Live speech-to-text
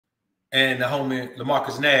And the homie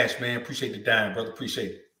LaMarcus Nash, man, appreciate the dime, brother.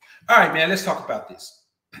 Appreciate it. All right, man, let's talk about this.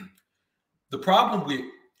 The problem with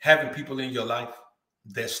having people in your life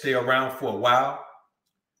that stay around for a while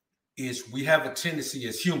is we have a tendency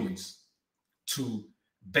as humans to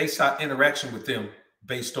base our interaction with them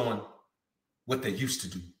based on what they used to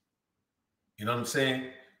do. You know what I'm saying?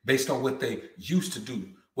 Based on what they used to do,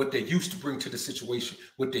 what they used to bring to the situation,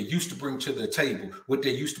 what they used to bring to the table, what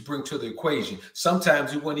they used to bring to the equation.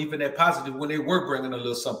 Sometimes it wasn't even that positive when they were bringing a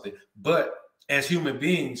little something. But as human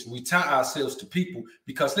beings, we tie ourselves to people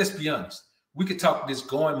because let's be honest, we could talk this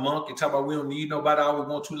going monk and talk about we don't need nobody, all we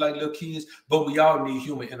want to like little kids, but we all need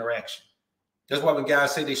human interaction. That's why when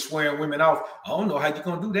guys say they swearing women off, I don't know how you're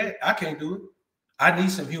going to do that. I can't do it. I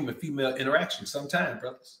need some human female interaction sometime,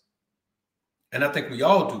 brothers. And I think we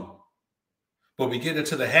all do. But we get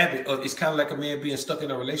into the habit of, it's kind of like a man being stuck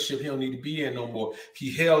in a relationship he don't need to be in no more.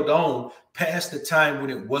 He held on past the time when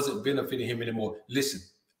it wasn't benefiting him anymore. Listen,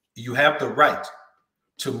 you have the right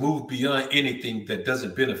to move beyond anything that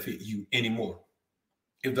doesn't benefit you anymore.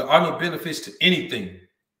 If there are no benefits to anything,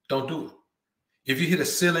 don't do it. If you hit a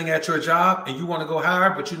ceiling at your job and you want to go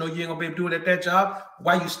higher, but you know you ain't gonna be able to do it at that job,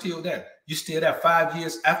 why you still there? You still there 5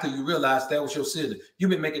 years after you realized that was your ceiling.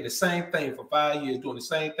 You've been making the same thing for 5 years, doing the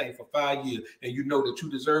same thing for 5 years, and you know that you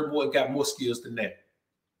deserve more and got more skills than that.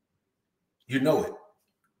 You know it.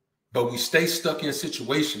 But we stay stuck in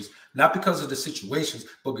situations, not because of the situations,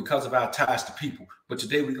 but because of our ties to people. But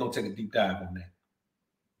today we're going to take a deep dive on that.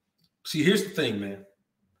 See, here's the thing, man.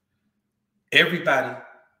 Everybody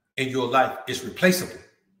in your life is replaceable,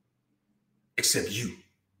 except you.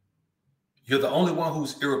 You're the only one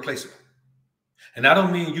who's irreplaceable. And I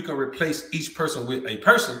don't mean you can replace each person with a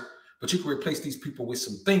person, but you can replace these people with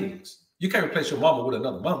some things. You can't replace your mama with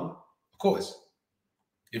another mama, of course.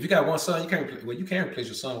 If you got one son, you can't replace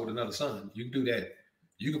your son with another son. You can do that.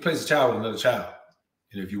 You can replace a child with another child,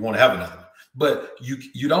 and if you want to have another one. But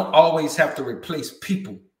you don't always have to replace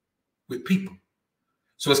people with people.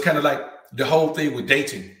 So it's kind of like the whole thing with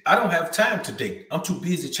dating. I don't have time to date. I'm too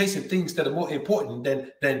busy chasing things that are more important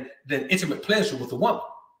than intimate pleasure with a woman.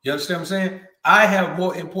 You understand what I'm saying? I have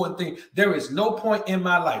more important things. There is no point in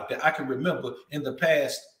my life that I can remember in the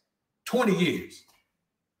past 20 years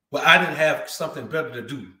where I didn't have something better to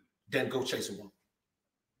do than go chase a woman.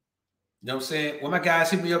 You know what I'm saying? When my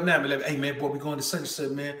guys hit me up now, I'm like, hey, man, boy, we're going to such and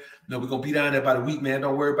such, man. No, we're going to be down there about a week, man.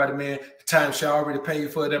 Don't worry about it, man. The time she already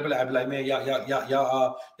paid for it. I'd be like, man,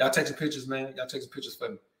 y'all take some pictures, man. Y'all take some pictures for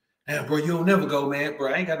me. Man, bro, you don't never go, man.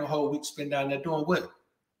 Bro, I ain't got no whole week to spend down there doing what?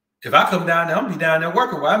 If I come down there, I'm going to be down there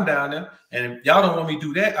working while I'm down there. And if y'all don't want me to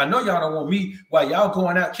do that, I know y'all don't want me while y'all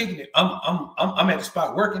going out kicking it. I'm at the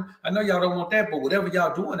spot working. I know y'all don't want that, but whatever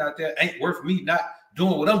y'all doing out there ain't worth me not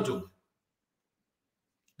doing what I'm doing.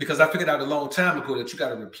 Because I figured out a long time ago that you got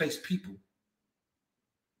to replace people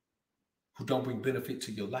who don't bring benefit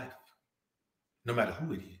to your life, no matter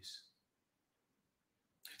who it is.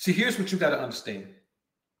 See, here's what you got to understand.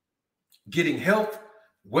 Getting health,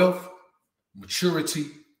 wealth, maturity,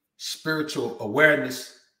 spiritual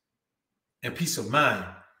awareness, and peace of mind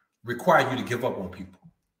require you to give up on people.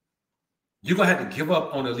 You're going to have to give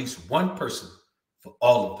up on at least one person for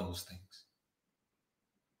all of those things.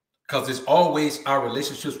 Because it's always our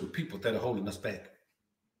relationships with people that are holding us back.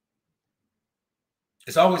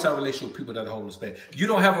 It's always our relationship with people that are holding us back. You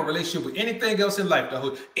don't have a relationship with anything else in life.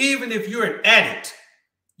 Even if you're an addict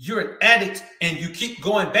and you keep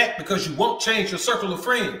going back because you won't change your circle of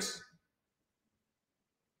friends.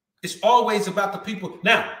 It's always about the people.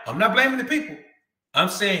 Now, I'm not blaming the people. I'm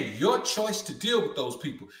saying your choice to deal with those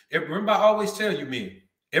people. Remember, I always tell you, men,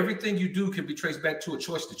 everything you do can be traced back to a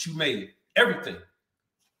choice that you made. Everything.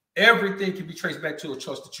 Everything can be traced back to a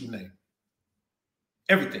choice that you made.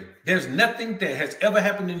 Everything. There's nothing that has ever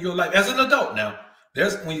happened in your life as an adult. Now,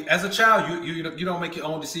 as a child, you don't make your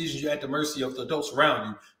own decisions. You're at the mercy of the adults around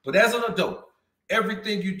you. But as an adult,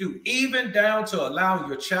 everything you do, even down to allowing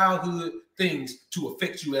your childhood things to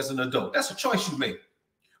affect you as an adult, that's a choice you make.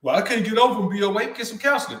 Well, I can't get over and be awake. Get some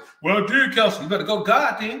counseling. Well, I did counseling. You better go to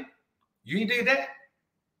God then. You ain't did that.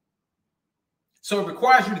 So it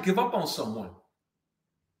requires you to give up on someone.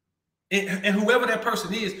 And whoever that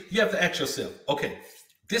person is, you have to ask yourself, okay,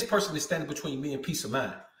 this person is standing between me and peace of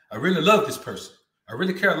mind. I really love this person. I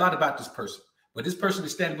really care a lot about this person. But this person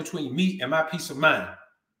is standing between me and my peace of mind.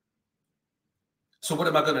 So what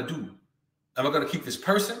am I going to do? Am I going to keep this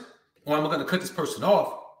person, or am I going to cut this person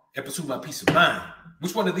off and pursue my peace of mind?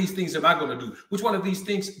 Which one of these things am I going to do? Which one of these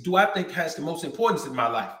things do I think has the most importance in my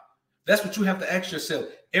life? That's what you have to ask yourself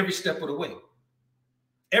every step of the way.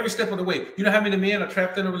 Every step of the way. You know how many men are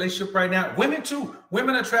trapped in a relationship right now? Women too.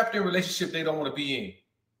 Women are trapped in a relationship they don't want to be in.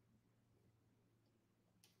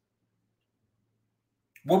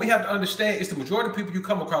 What we have to understand is the majority of people you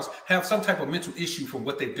come across have some type of mental issue from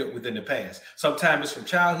what they've dealt with in the past. Sometimes it's from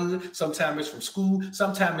childhood, sometimes it's from school,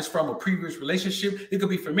 sometimes it's from a previous relationship. It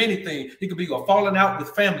could be from anything. It could be a falling out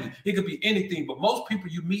with family. It could be anything. But most people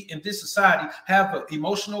you meet in this society have an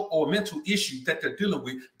emotional or mental issue that they're dealing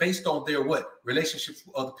with based on their what? Relationships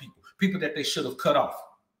with other people. People that they should have cut off.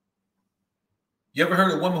 You ever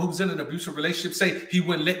heard a woman who's in an abusive relationship say, he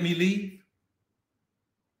wouldn't let me leave?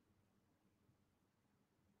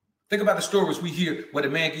 Think about the stories we hear where the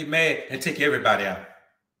man get mad and take everybody out.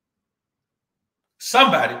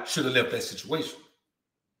 Somebody should have left that situation.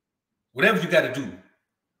 Whatever you got to do.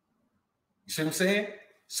 You see what I'm saying?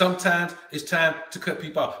 Sometimes it's time to cut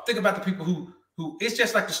people off. Think about the people who it's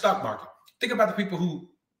just like the stock market. Think about the people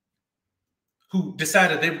who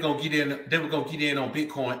decided they were gonna get in on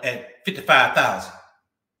Bitcoin at 55,000.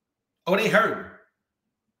 Oh, they heard.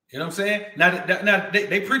 You know what I'm saying? Now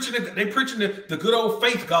they preaching the good old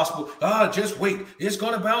faith gospel. Just wait. It's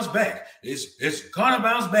gonna bounce back. It's gonna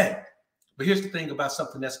bounce back. But here's the thing about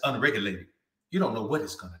something that's unregulated. You don't know what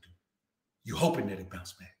it's gonna do. You're hoping that it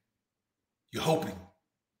bounce back. You're hoping.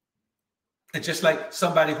 And just like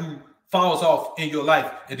somebody who falls off in your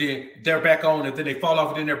life and then they're back on, and then they fall off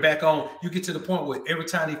and then they're back on, you get to the point where every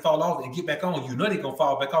time they fall off and get back on, you know they're going to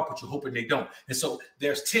fall back off, but you're hoping they don't. And so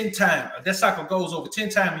there's 10 times, that cycle goes over 10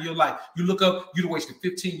 times in your life. You look up, you'd have wasted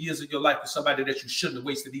 15 years of your life with somebody that you shouldn't have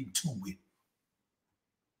wasted even 2 with.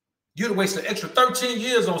 You'd have wasted an extra 13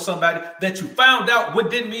 years on somebody that you found out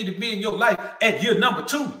what didn't mean to be in your life at year number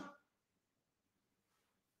 2.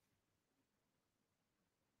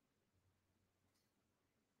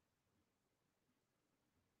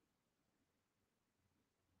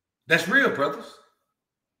 That's real, brothers.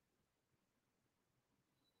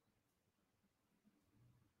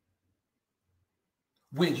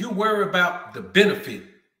 When you worry about the benefit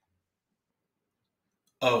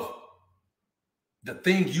of the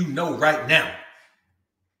thing you know right now,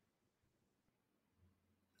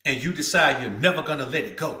 and you decide you're never going to let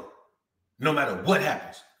it go, no matter what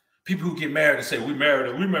happens. People who get married and say, we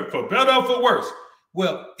married for better or for worse.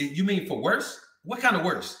 Well, you mean for worse? What kind of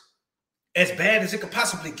worse? As bad as it could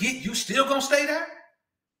possibly get, you still gonna stay there?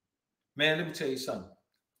 Man, let me tell you something.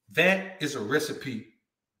 That is a recipe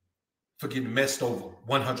for getting messed over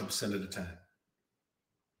 100% of the time.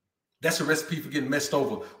 That's a recipe for getting messed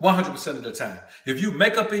over 100% of the time. If you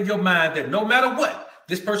make up in your mind that no matter what,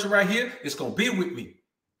 this person right here is gonna be with me.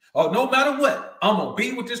 Or no matter what, I'm gonna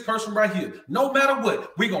be with this person right here. No matter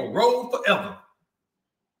what, we're gonna roll forever.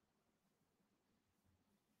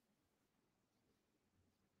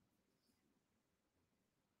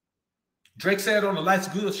 Drake said on the Life's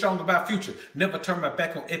Good song about Future, never turn my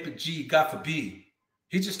back on Epic G, God forbid.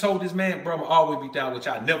 He just told this man, bro, I'm always be down with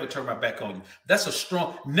you. I never turn my back on you. That's a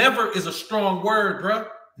strong, never is a strong word, bro.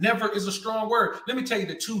 Never is a strong word. Let me tell you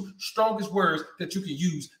the 2 strongest words that you can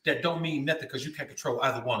use that don't mean nothing because you can't control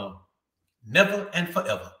either one of them. Never and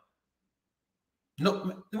forever.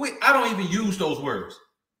 No, wait, I don't even use those words.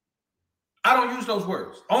 I don't use those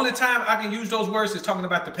words. Only time I can use those words is talking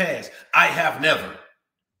about the past. I have never.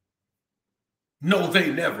 No,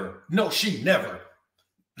 they never. No, she never.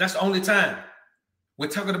 That's the only time. We're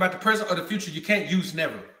talking about the present or the future. You can't use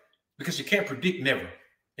never because you can't predict never.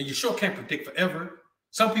 And you sure can't predict forever.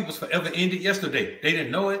 Some people's forever ended yesterday. They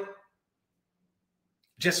didn't know it.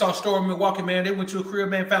 Just saw a story in Milwaukee, man. They went to a crib,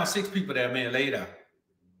 man, found 6 people there, man, laid out.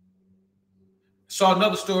 Saw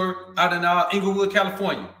another story out in Inglewood,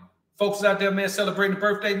 California. Folks out there, man, celebrating the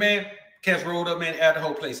birthday, man. Cats rolled up, man, add the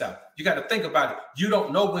whole place out. You got to think about it. You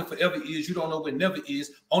don't know when forever is. You don't know when never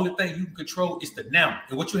is. Only thing you can control is the now.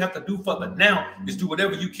 And what you have to do for the now is do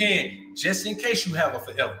whatever you can just in case you have a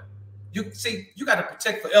forever. You see, you got to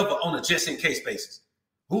protect forever on a just in case basis.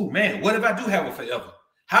 Oh, man, what if I do have a forever?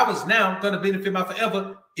 How is now going to benefit my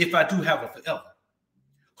forever if I do have a forever?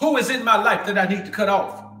 Who is in my life that I need to cut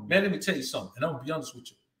off? Man, let me tell you something. And I'm going to be honest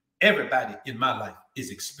with you. Everybody in my life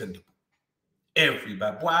is expendable.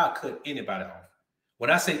 Everybody. Boy, I'll cut anybody off. When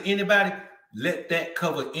I say anybody, let that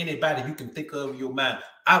cover anybody you can think of in your mind.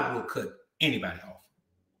 I will cut anybody off.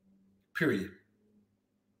 Period.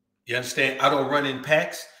 You understand? I don't run in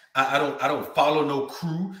packs. I don't follow no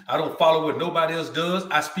crew. I don't follow what nobody else does.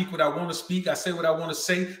 I speak what I want to speak. I say what I want to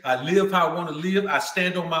say. I live how I want to live. I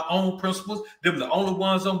stand on my own principles. Them the only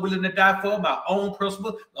ones I'm willing to die for. My own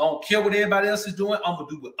principles. I don't care what everybody else is doing. I'm gonna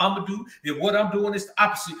do what I'm gonna do. If what I'm doing is the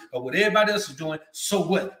opposite of what everybody else is doing, so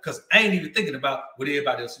what? Because I ain't even thinking about what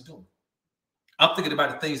everybody else is doing. I'm thinking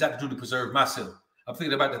about the things I can do to preserve myself. I'm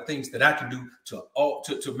thinking about the things that I can do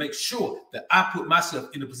to make sure that I put myself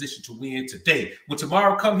in a position to win today. When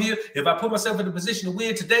tomorrow come here, if I put myself in a position to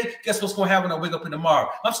win today, guess what's going to happen when I wake up in tomorrow?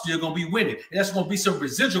 I'm still going to be winning. And that's going to be some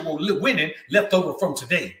residual winning left over from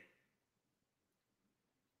today.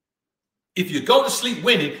 If you go to sleep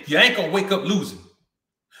winning, you ain't going to wake up losing.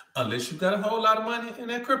 Unless you got a whole lot of money in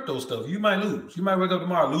that crypto stuff. You might lose. You might wake up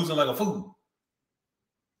tomorrow losing like a fool.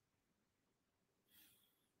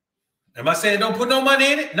 Am I saying don't put no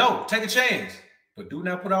money in it? No, take a chance. But do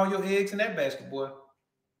not put all your eggs in that basket, boy.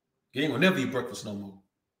 You ain't gonna never eat breakfast no more.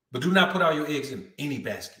 But do not put all your eggs in any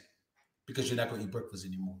basket because you're not gonna eat breakfast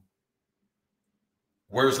anymore.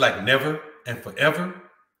 Words like never and forever,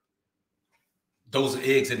 those are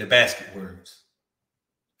eggs in the basket words.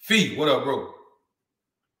 Fee, what up, bro?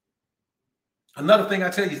 Another thing I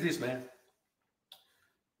tell you is this, man.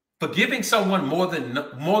 Forgiving someone more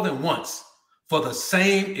than once for the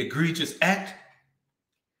same egregious act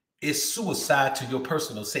is suicide to your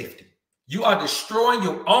personal safety. You are destroying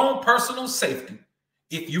your own personal safety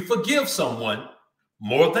if you forgive someone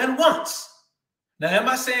more than once. Now, am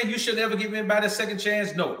I saying you should never give anybody a second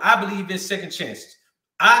chance? No, I believe in second chances.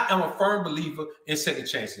 I am a firm believer in second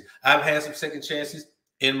chances. I've had some second chances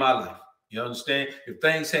in my life. You understand? If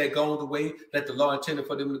things had gone the way that the law intended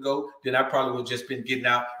for them to go, then I probably would have just been getting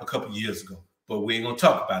out a couple years ago. But we ain't going to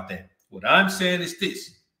talk about that. What I'm saying is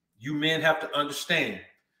this. You men have to understand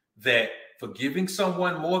that forgiving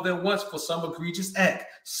someone more than once for some egregious act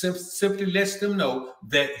simply lets them know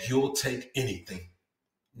that you'll take anything.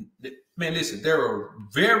 Man, listen, there are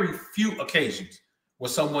very few occasions where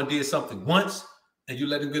someone did something once and you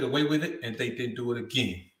let them get away with it and they didn't do it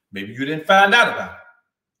again. Maybe you didn't find out about it.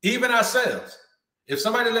 Even ourselves, if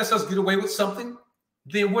somebody lets us get away with something,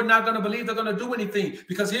 then we're not going to believe they're going to do anything.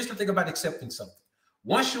 Because here's the thing about accepting something.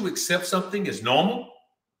 Once you accept something as normal,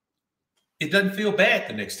 it doesn't feel bad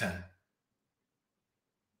the next time.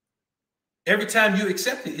 Every time you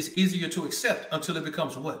accept it, it's easier to accept until it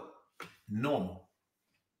becomes what? Normal.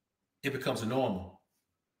 It becomes normal.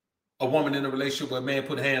 A woman in a relationship where a man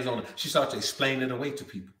put hands on her, she starts to explain it away to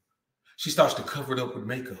people. She starts to cover it up with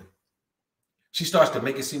makeup. She starts to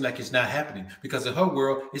make it seem like it's not happening because in her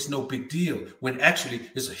world, it's no big deal when actually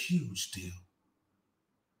it's a huge deal.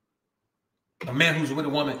 A man who's with a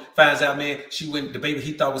woman finds out, man, the baby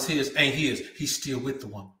he thought was his ain't his. He's still with the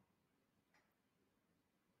woman.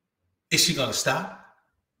 Is she gonna stop?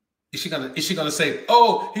 Is she gonna say,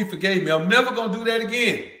 oh, he forgave me, I'm never gonna do that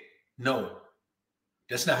again? No.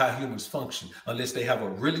 That's not how humans function unless they have a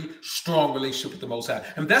really strong relationship with the Most High.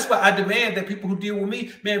 And that's why I demand that people who deal with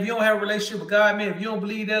me, man, if you don't have a relationship with God, man, if you don't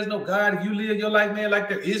believe there's no God, if you live your life, man, like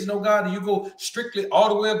there is no God, and you go strictly all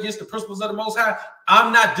the way against the principles of the Most High,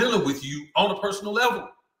 I'm not dealing with you on a personal level.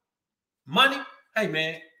 Money, hey,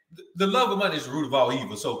 man, the love of money is the root of all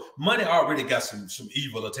evil. So money already got some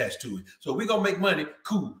evil attached to it. So we're going to make money,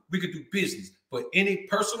 cool. We could do business. But any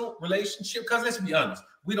personal relationship, because let's be honest,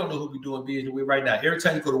 we don't know who we're doing business with right now. Every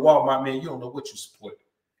time you go to Walmart, man, you don't know what you support.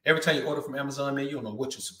 Every time you order from Amazon, man, you don't know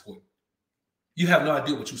what you support. You have no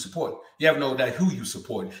idea what you support. You have no idea who you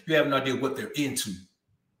support. You have no idea what they're into.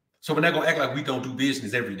 So we're not going to act like we don't do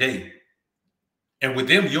business every day. And with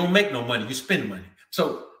them, you don't make no money. You spend money.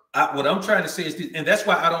 So what I'm trying to say is this, and that's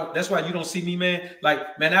why you don't see me, man.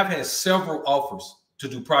 Like, man, I've had several offers to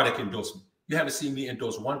do product endorsement. You haven't seen me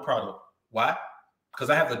endorse one product. Why? Because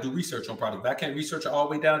I have to do research on product. If I can't research it all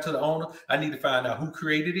the way down to the owner, I need to find out who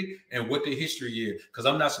created it and what their history is. Because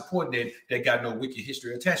I'm not supporting that. They got no wicked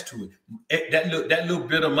history attached to it. That little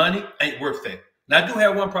bit of money ain't worth that. Now, I do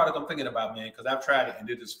have one product I'm thinking about, man, because I've tried it and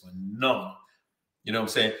it is phenomenal. You know what I'm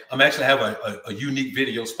saying? I'm actually have a unique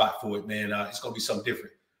video spot for it, man. It's going to be something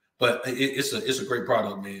different. But it's a great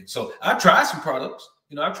product, man. So I've tried some products.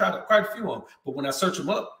 You know, I've tried quite a few of them. But when I search them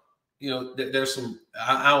up, you know, there's some,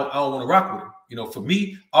 I don't want to rock with them. You know, for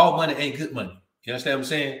me, all money ain't good money. You understand what I'm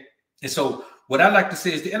saying? And so what I like to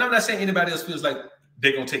say is, and I'm not saying anybody else feels like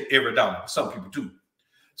they're going to take every dollar. Some people do.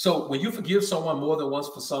 So when you forgive someone more than once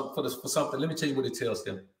for something, let me tell you what it tells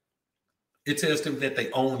them. It tells them that they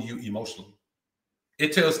own you emotionally.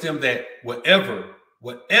 It tells them that whatever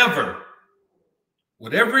it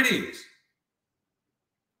is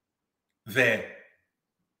that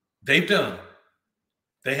they've done,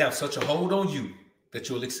 they have such a hold on you that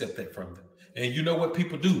you'll accept that from them. And you know what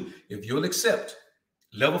people do? If you'll accept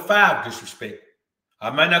level 5 disrespect,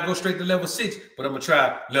 I might not go straight to level 6, but I'm going to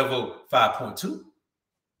try level 5.2.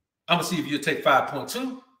 I'm going to see if you'll take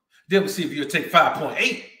 5.2. Then we'll see if you'll take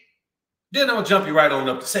 5.8. Then I'm going to jump you right on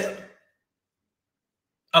up to 7.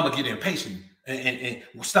 I'm going to get impatient and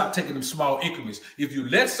stop taking them small increments. If you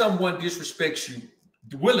let someone disrespect you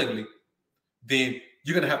willingly, then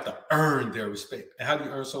you're going to have to earn their respect. And how do you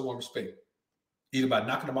earn someone respect? Either by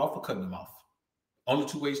knocking them off or cutting them off. Only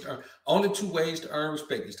two ways to earn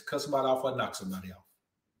respect is to cut somebody off or knock somebody off.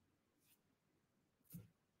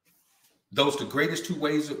 Those are the greatest two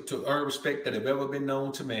ways to earn respect that have ever been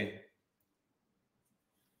known to man.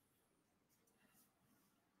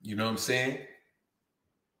 You know what I'm saying?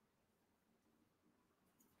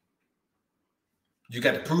 You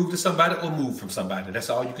got to prove to somebody or move from somebody. That's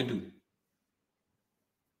all you can do.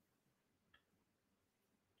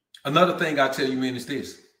 Another thing I tell you, man, is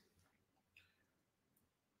this.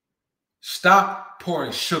 Stop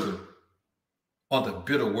pouring sugar on the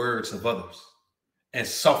bitter words of others and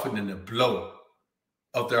softening the blow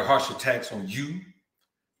of their harsh attacks on you,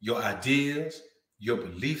 your ideas, your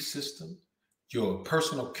belief system, your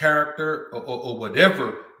personal character, or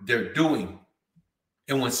whatever they're doing.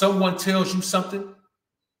 And when someone tells you something,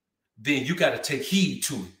 then you got to take heed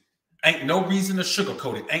to it. Ain't no reason to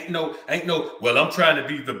sugarcoat it. Ain't no, well, I'm trying to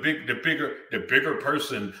be the bigger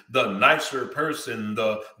person, the nicer person,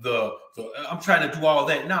 I'm trying to do all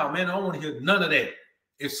that. No, man, I don't want to hear none of that.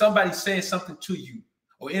 If somebody's saying something to you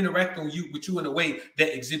or interacting with you in a way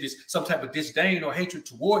that exhibits some type of disdain or hatred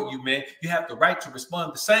toward you, man, you have the right to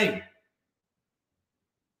respond the same.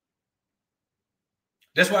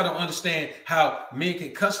 That's why I don't understand how men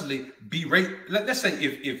can constantly berate. Let's say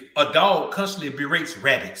if a dog constantly berates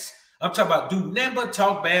rabbits. I'm talking about do never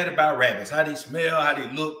talk bad about rabbits. How they smell, how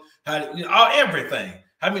they look, how they, everything.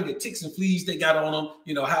 How many ticks and fleas they got on them.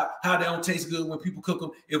 You know, how they don't taste good when people cook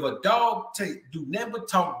them. If a dog do never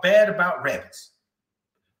talk bad about rabbits,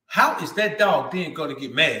 how is that dog then going to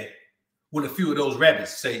get mad when a few of those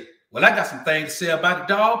rabbits say, well, I got some things to say about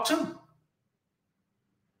the dog too.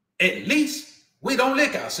 At least we don't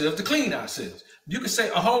lick ourselves to clean ourselves. You can say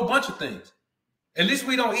a whole bunch of things. At least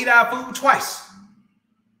we don't eat our food twice.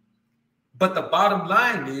 But the bottom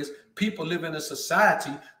line is people live in a society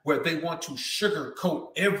where they want to sugarcoat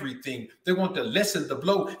everything. They want to lessen the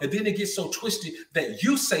blow. And then it gets so twisted that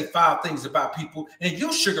you say 5 things about people and you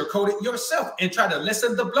sugarcoat it yourself and try to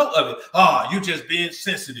lessen the blow of it. Oh, you just being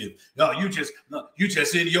sensitive. No, you just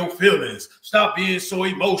in your feelings. Stop being so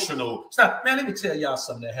emotional. Stop. Man, let me tell y'all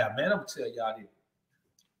something that happened, man. I'm going to tell y'all this.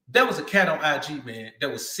 There was a cat on IG, man,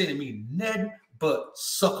 that was sending me nothing but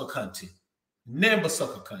sucker content. Nothing but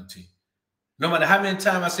sucker content. No matter how many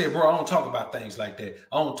times I said, bro, I don't talk about things like that.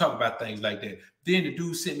 I don't talk about things like that. Then the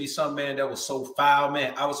dude sent me some, man, that was so foul,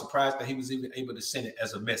 man. I was surprised that he was even able to send it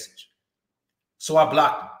as a message. So I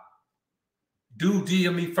blocked him. Dude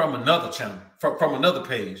DM'd me from another channel, from another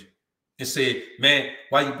page, and said, man,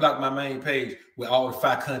 why you block my main page with all the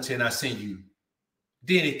fire content I send you?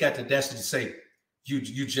 Then he got the audacity to say,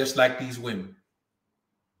 you just like these women.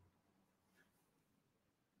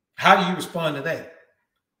 How do you respond to that?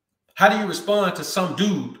 How do you respond to some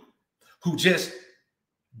dude who just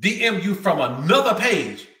DM you from another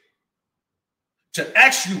page to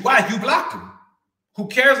ask you why you blocked him? Who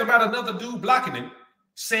cares about another dude blocking him,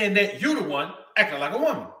 saying that you're the one acting like a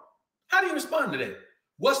woman? How do you respond to that?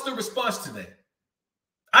 What's the response to that?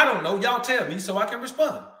 I don't know. Y'all tell me so I can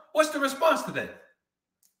respond. What's the response to that?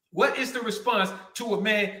 What is the response to a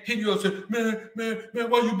man hitting you up and saying, man,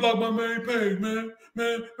 why you block my main page, man?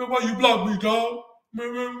 Man, why you block me, dog?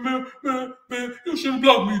 Man, you shouldn't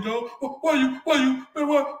block me, dog. Why you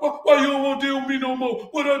don't want to deal with me no more?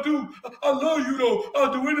 What I do? I love you, though.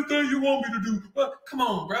 I'll do anything you want me to do. But come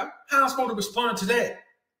on, bro. How am I supposed to respond to that?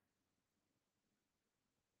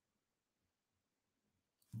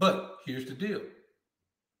 But here's the deal.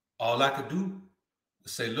 All I could do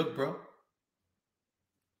was say, look, bro,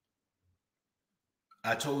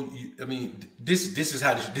 I told you, I mean, this is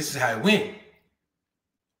how it went.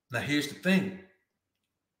 Now here's the thing.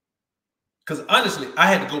 Because honestly, I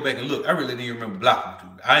had to go back and look. I really didn't remember blocking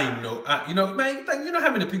dude. I didn't even know. Man, you know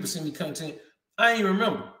how many people send me content? I ain't even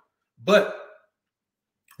remember. But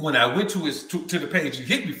when I went to the page he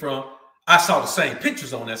hit me from, I saw the same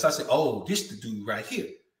pictures on there. So I said, oh, this the dude right here.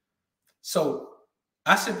 So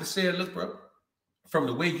I simply said, look, bro, from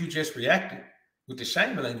the way you just reacted with the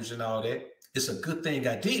shame language and all that, it's a good thing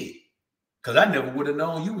I did. Because I never would have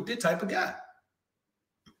known you were this type of guy.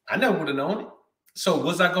 I never would have known it. So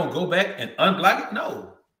was I going to go back and unblock it?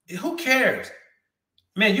 No. Who cares?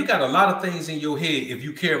 Man, you got a lot of things in your head if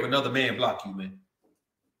you care if another man block you, man.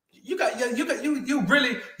 You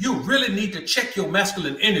really need to check your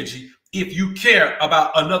masculine energy if you care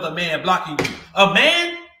about another man blocking you. A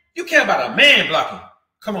man? You care about a man blocking you.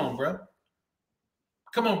 Come on, bro.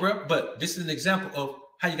 Come on, bro. But this is an example of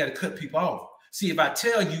how you got to cut people off. See, if I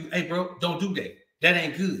tell you, hey, bro, don't do that. That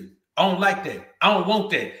ain't good. I don't like that. I don't want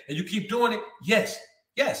that. And you keep doing it. Yes.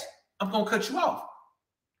 I'm going to cut you off.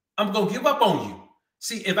 I'm going to give up on you.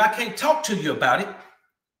 See, if I can't talk to you about it,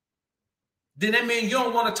 then that means you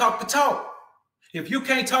don't want to talk the talk. If you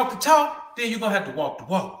can't talk the talk, then you're going to have to walk the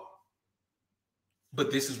walk.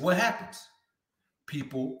 But this is what happens.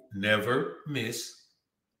 People never miss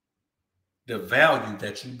the value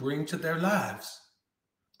that you bring to their lives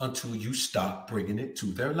until you stop bringing it to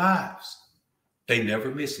their lives. They never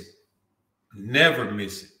miss it. Never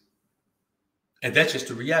miss it. And that's just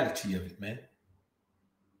the reality of it, man.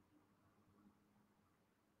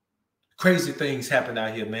 Crazy things happen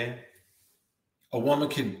out here, man. A woman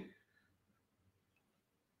can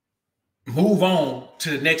move on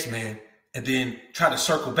to the next man and then try to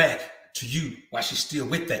circle back to you while she's still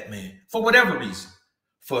with that man for whatever reason,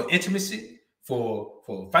 for intimacy, for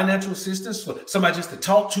financial assistance, for somebody just to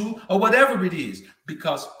talk to, or whatever it is,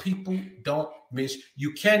 because people don't miss.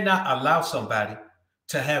 You cannot allow somebody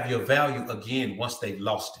to have your value again once they've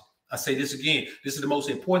lost it. I say this again. This is the most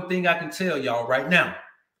important thing I can tell y'all right now.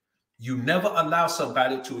 You never allow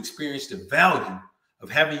somebody to experience the value of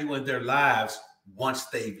having you in their lives once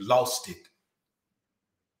they've lost it.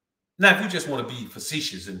 Now, if you just want to be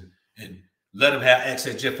facetious and let them have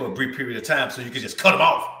access just for a brief period of time so you can just cut them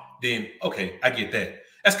off, then okay, I get that.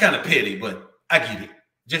 That's kind of petty, but I get it.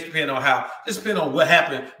 Just depending on what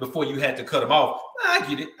happened before you had to cut them off. I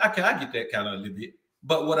get it. I get that kind of a little bit.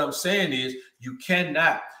 But what I'm saying is you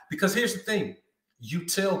cannot, because here's the thing. You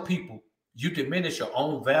tell people you diminish your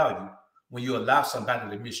own value when you allow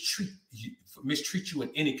somebody to mistreat you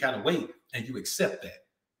in any kind of way, and you accept that.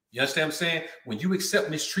 You understand what I'm saying? When you accept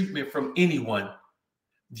mistreatment from anyone,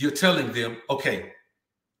 you're telling them, okay,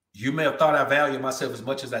 you may have thought I value myself as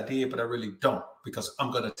much as I did, but I really don't, because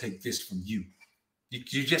I'm going to take this from you.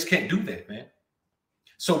 You just can't do that, man.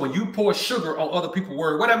 So when you pour sugar on other people's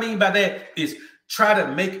word, what I mean by that is try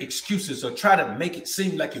to make excuses or try to make it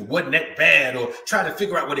seem like it wasn't that bad, or try to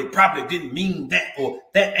figure out what they probably didn't mean that, or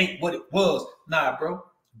that ain't what it was. Nah, bro,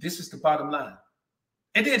 this is the bottom line.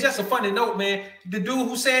 And then just a funny note, man, the dude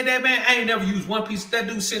who said that, man, I ain't never used one piece. That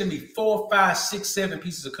dude sending me 4, 5, 6, 7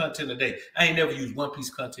 pieces of content a day. I ain't never used one piece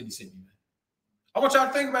of content he sent me, man. I want y'all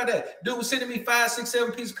to think about that. Dude was sending me 5, 6,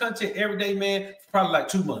 7 pieces of content every day, man, for probably like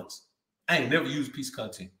 2 months. I ain't never used a piece of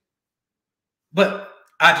content. But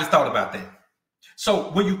I just thought about that.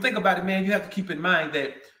 So when you think about it, man, you have to keep in mind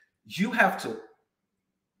that you have to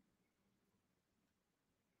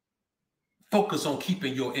focus on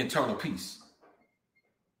keeping your internal peace.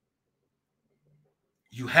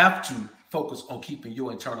 You have to focus on keeping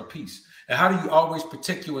your internal peace. And how do you always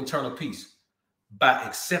protect your internal peace? By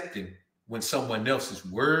accepting when someone else's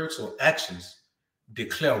words or actions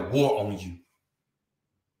declare war on you.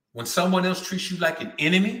 When someone else treats you like an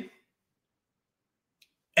enemy,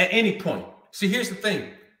 at any point. See, here's the thing.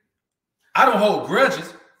 I don't hold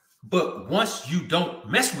grudges, but once you don't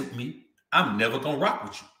mess with me, I'm never going to rock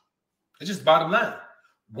with you. It's just bottom line.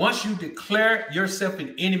 Once you declare yourself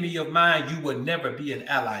an enemy of mine, you will never be an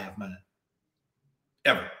ally of mine.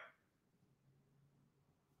 Ever.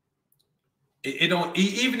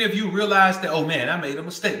 Even if you realize that, oh man, I made a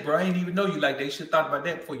mistake, bro. I didn't even know you like that. You should have thought about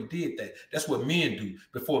that before you did that. That's what men do.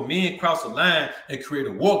 Before men cross a line and create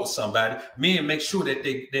a war with somebody, men make sure that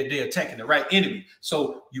they're attacking the right enemy.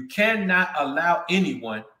 So you cannot allow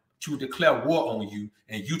anyone to declare war on you,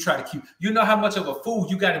 and you try to keep, you know how much of a fool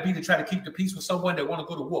you got to be to try to keep the peace with someone that want to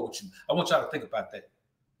go to war with you. I want y'all to think about that.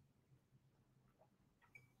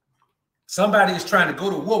 Somebody is trying to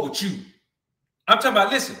go to war with you. I'm talking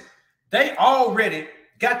about, listen, they already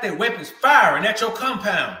got their weapons firing at your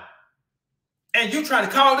compound. And you try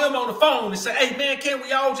to call them on the phone and say, hey, man, can't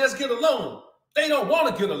we all just get along? They don't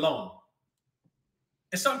want to get along.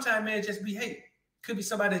 And sometimes, man, just be hate. Could be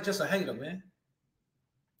somebody that's just a hater, man.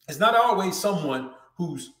 It's not always someone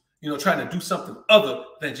who's, trying to do something other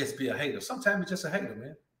than just be a hater. Sometimes it's just a hater,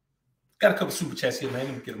 man. Got a couple super chats here, man.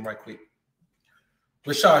 Let me get them right quick.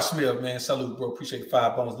 Rashard Smith, man, salute, bro. Appreciate the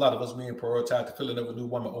 5 bones. A lot of us men prioritize the feeling of a new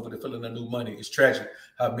woman over the feeling of new money. It's tragic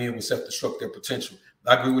how men will self-destruct their potential.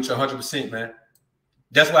 I agree with you 100%, man.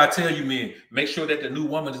 That's why I tell you, men, make sure that the new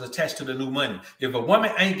woman is attached to the new money. If a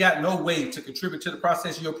woman ain't got no way to contribute to the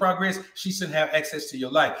process of your progress, she shouldn't have access to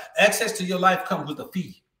your life. Access to your life comes with a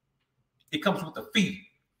fee. It comes with a fee.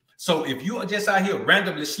 So if you are just out here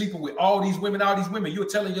randomly sleeping with all these women, you're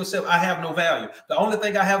telling yourself, I have no value. The only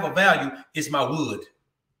thing I have of value is my wood.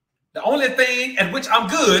 The only thing at which I'm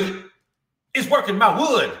good is working my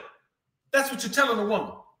wood. That's what you're telling the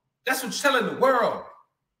woman. That's what you're telling the world.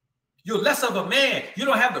 You're less of a man. You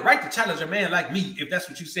don't have the right to challenge a man like me, if that's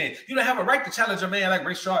what you're saying. You don't have a right to challenge a man like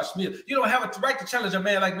Rashard Smith. You don't have a right to challenge a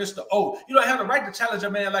man like Mr. O. You don't have the right to challenge a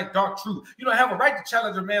man like Dark True. You don't have a right to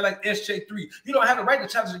challenge a man like SJ3. You don't have the right to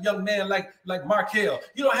challenge a young man like Markel.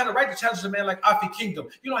 You don't have the right to challenge a man like Afi Kingdom.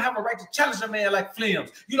 You don't have a right to challenge a man like Flims.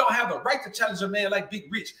 You don't have the right to challenge a man like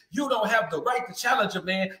Big Rich. You don't have the right to challenge a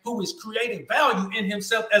man who is creating value in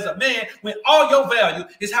himself as a man when all your value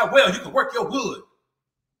is how well you can work your wood.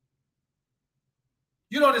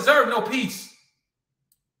 You don't deserve no peace.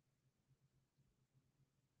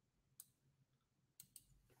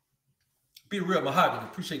 Be real, Mahogany.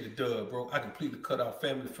 Appreciate the dub, bro. I completely cut off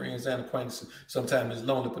family, friends, and acquaintances. Sometimes it's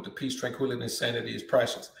lonely, but the peace, tranquility, and sanity is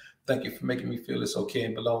precious. Thank you for making me feel it's okay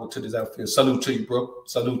and belonging to this outfit. Salute to you, bro.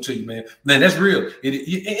 Salute to you, man. Man, that's real. And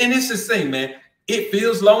it's the thing, man. It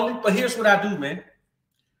feels lonely, but here's what I do, man.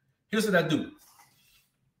 Here's what I do.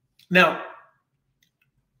 Now,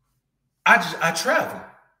 I travel.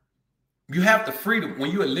 You have the freedom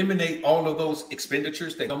when you eliminate all of those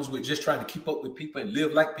expenditures that comes with just trying to keep up with people and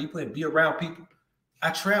live like people and be around people.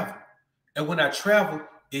 I travel. And when I travel,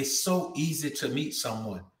 it's so easy to meet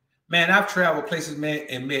someone. Man, I've traveled places, man,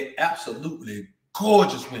 and met absolutely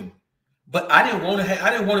gorgeous women. But I didn't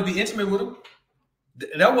want to be intimate with them.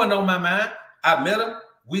 That wasn't on my mind. I met them.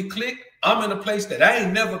 We clicked. I'm in a place that I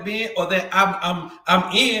ain't never been or that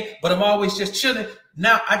I'm in, but I'm always just chilling.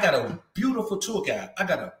 Now I got a beautiful tour guide. I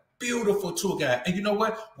got a beautiful tour guide. And you know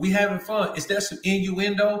what? We having fun. Is there some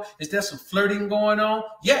innuendo? Is there some flirting going on?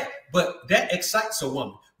 Yeah, but that excites a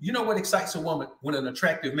woman. You know what excites a woman? When an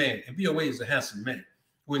attractive man, and BOA is a handsome man.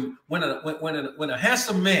 When a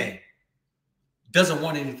handsome man doesn't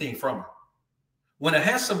want anything from her. When a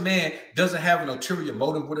handsome man doesn't have an ulterior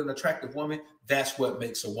motive with an attractive woman, that's what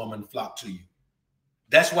makes a woman flock to you.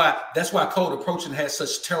 That's why cold approaching has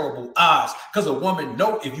such terrible odds. Because a woman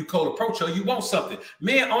know if you cold approach her, you want something.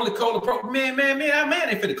 Men only cold approach. Man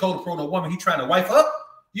ain't finna cold approach a woman. He trying to wife up.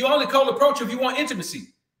 You only cold approach if you want intimacy.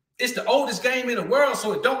 It's the oldest game in the world,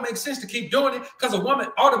 so it don't make sense to keep doing it. Because a woman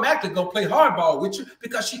automatically gonna play hardball with you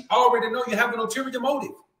because she already know you have an ulterior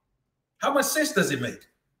motive. How much sense does it make?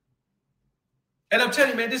 And I'm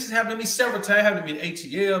telling you, man, this has happened to me several times. It happened to me in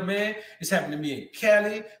ATL, man. It's happened to me in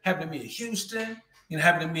Cali. Happened to me in Houston. It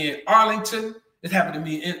happened to me in Arlington. It happened to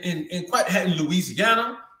me in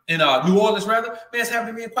Louisiana, in New Orleans, rather. Man, it's happened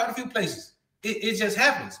to me in quite a few places. It just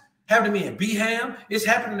happens. Happened to me in Beham. It's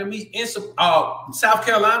happening to me in South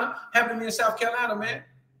Carolina. Happened to me in South Carolina, man.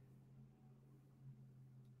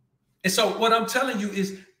 And so what I'm telling you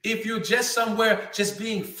is, if you're just somewhere, just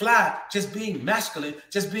being fly, just being masculine,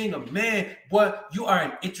 just being a man, boy, you are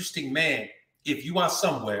an interesting man. If you are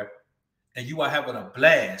somewhere and you are having a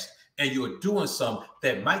blast and you're doing something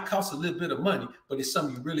that might cost a little bit of money, but it's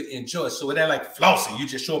something you really enjoy. So it ain't like flossing. You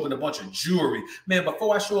just show up in a bunch of jewelry. Man,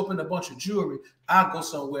 before I show up in a bunch of jewelry, I'll go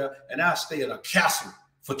somewhere and I'll stay at a castle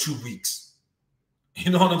for 2 weeks. You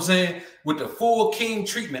know what I'm saying? With the full king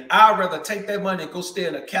treatment, I'd rather take that money and go stay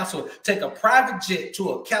in a castle, take a private jet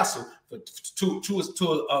to a castle,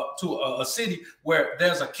 to a city where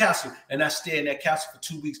there's a castle, and I stay in that castle for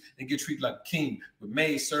 2 weeks and get treated like a king with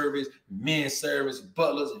maid service, men's service,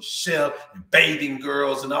 butlers and chef and bathing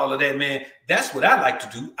girls and all of that, man. That's what I like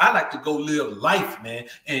to do. I like to go live life, man.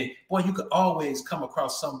 And boy, you could always come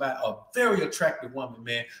across somebody, a very attractive woman,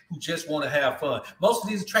 man, who just want to have fun. Most of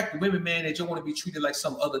these attractive women, man, they just want to be treated like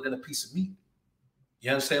some other than a piece of meat.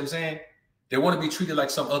 You understand what I'm saying? They want to be treated like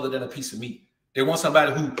some other than a piece of meat. They want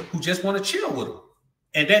somebody who just want to chill with them.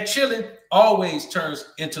 And that chilling always turns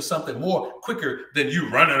into something more quicker than you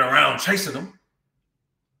running around chasing them.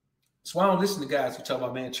 That's why I don't listen to guys who talk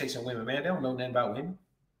about, man, chasing women. Man, they don't know nothing about women.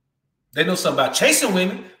 They know something about chasing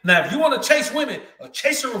women. Now, if you want to chase women, a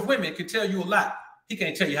chaser of women can tell you a lot. He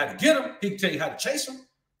can't tell you how to get them. He can tell you how to chase them.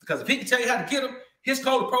 Because if he can tell you how to get them, his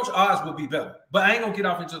cold approach odds will be better. But I ain't going to get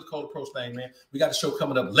off into the cold approach thing, man. We got a show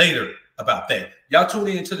coming up later about that. Y'all tune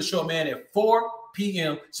in to the show, man, at 4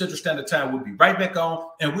 p.m. Central Standard Time. We'll be right back on.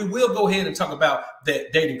 And we will go ahead and talk about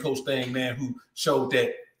that dating coach thing, man, who showed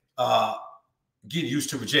that getting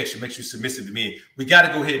used to rejection makes you submissive to men. We got to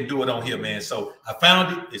go ahead and do it on here, man. So I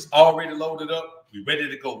found it. It's already loaded up. We're ready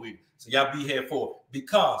to go with it. So y'all be here for it,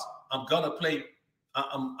 because I'm going to play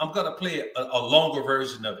a longer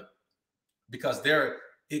version of it. Because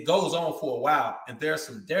it goes on for a while, and there's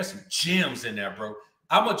some gems in there, bro.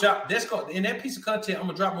 I'm gonna drop in that piece of content. I'm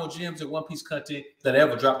gonna drop more gems in one piece of content than I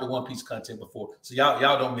ever dropped in one piece of content before. So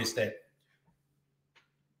y'all don't miss that.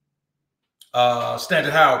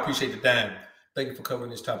 Standard Howard, appreciate the dime. Thank you for covering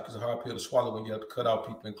this topic. It's a hard pill to swallow when you have to cut out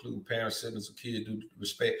people, including parents, siblings, or kids, due to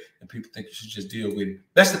respect, and people think you should just deal with it.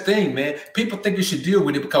 That's the thing, man. People think you should deal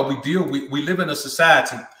with it because we live in a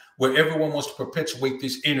society where everyone wants to perpetuate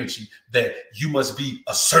this energy that you must be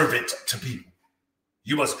a servant to people.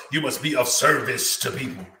 You must be of service to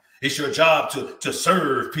people. It's your job to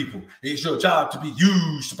serve people. It's your job to be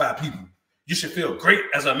used by people. You should feel great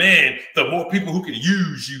as a man. The more people who can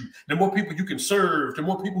use you, the more people you can serve, the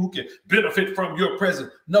more people who can benefit from your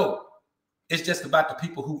presence. No, it's just about the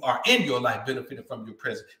people who are in your life benefiting from your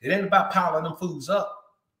presence. It ain't about piling them foods up.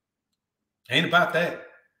 It ain't about that.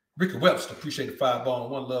 Ricky Webster, appreciate the 5 ball.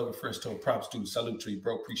 One love and friends told props to. Salute to you,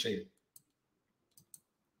 bro. Appreciate it.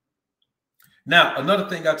 Now, another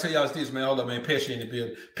thing I'll tell y'all is this, man. Hold up, man. Pesci in the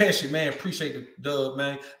building. Pesci, man, appreciate the dub,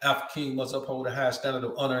 man. Alpha King must uphold a high standard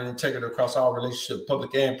of honor and integrity across all relationships,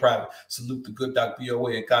 public and private. Salute the good Doc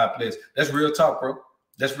BOA and God bless. That's real talk, bro.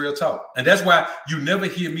 That's real talk. And that's why you never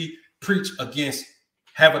hear me preach against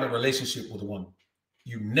having a relationship with a woman.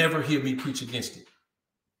 You never hear me preach against it.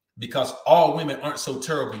 Because all women aren't so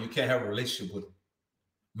terrible you can't have a relationship with them.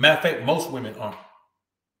 Matter of fact, most women aren't.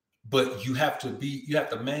 But you have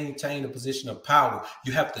to maintain a position of power.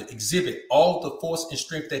 You have to exhibit all the force and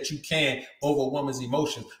strength that you can over a woman's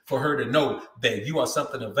emotions for her to know that you are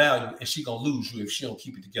something of value and she's going to lose you if she don't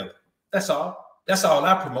keep it together. That's all. That's all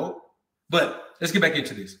I promote. But let's get back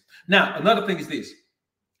into this. Now, another thing is this.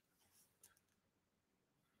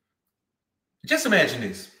 Just imagine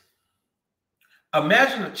this.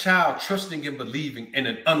 Imagine a child trusting and believing in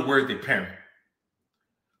an unworthy parent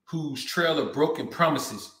whose trail of broken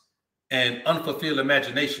promises and unfulfilled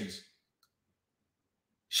imaginations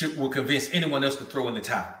will convince anyone else to throw in the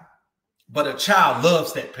towel. But a child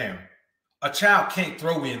loves that parent. A child can't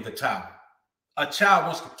throw in the towel. A child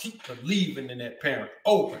wants to keep believing in that parent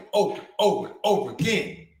over and over and over and over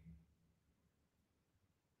again.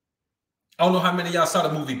 I don't know how many of y'all saw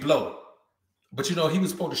the movie Blow, but you know, he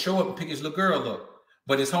was supposed to show up and pick his little girl up,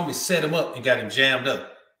 but his homie set him up and got him jammed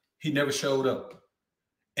up. He never showed up.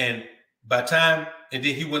 And then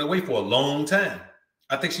he went away for a long time.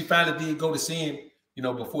 I think she finally did go to see him, you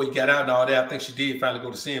know, before he got out and all that. I think she did finally go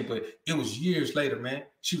to see him, but it was years later, man.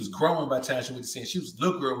 She was growing by the time she went to see him. She was a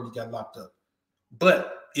little girl when he got locked up.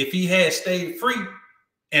 But if he had stayed free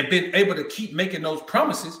and been able to keep making those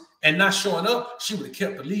promises and not showing up, she would have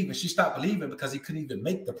kept believing. She stopped believing because he couldn't even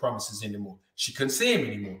make the promises anymore. She couldn't see him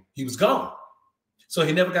anymore. He was gone. So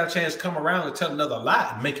he never got a chance to come around and tell another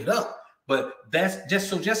lie and make it up. But that's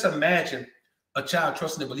just imagine a child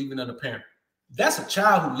trusting and believing in a parent. That's a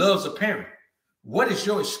child who loves a parent. What is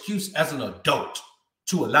your excuse as an adult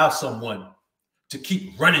to allow someone to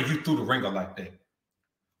keep running you through the ringer like that?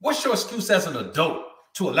 What's your excuse as an adult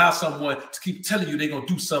to allow someone to keep telling you they're going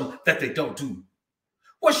to do something that they don't do?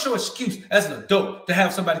 What's your excuse as an adult to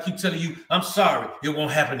have somebody keep telling you, I'm sorry, it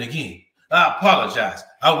won't happen again. I apologize.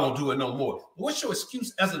 I won't do it no more. What's your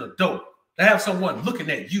excuse as an adult to have someone looking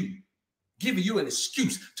at you, giving you an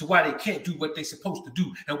excuse to why they can't do what they're supposed to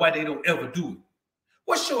do and why they don't ever do it?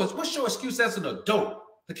 What's your excuse as an adult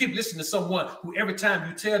to keep listening to someone who every time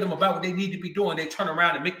you tell them about what they need to be doing, they turn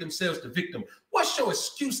around and make themselves the victim? What's your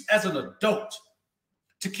excuse as an adult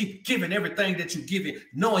to keep giving everything that you're giving,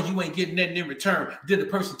 knowing you ain't getting nothing in return? Did the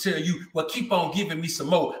person tell you, well, keep on giving me some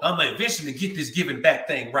more. I'm going to eventually get this giving back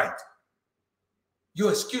thing right. Your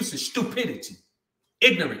excuse is stupidity,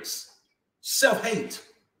 ignorance, self-hate,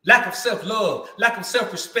 lack of self-love, lack of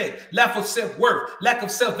self-respect, lack of self-worth, lack of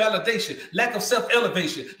self-validation, lack of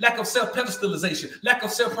self-elevation, lack of self-pedestalization, lack of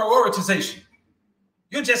self-prioritization.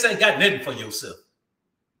 You just ain't got nothing for yourself.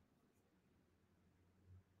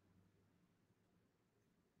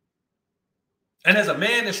 And as a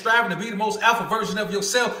man that's striving to be the most alpha version of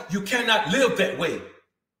yourself, you cannot live that way.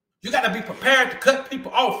 You got to be prepared to cut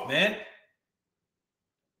people off, man.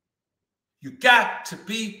 You got to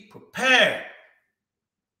be prepared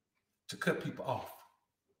to cut people off.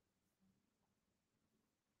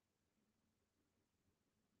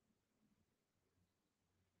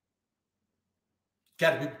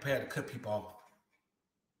 Got to be prepared to cut people off.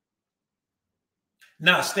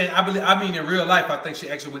 Now, Stan, I mean, in real life, I think she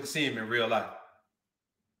actually went to see him in real life.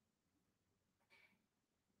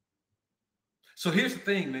 So here's the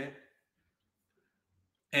thing, man.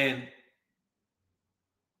 And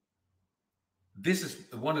this is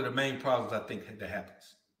one of the main problems I think that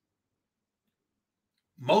happens.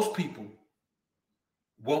 Most people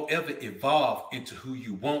won't ever evolve into who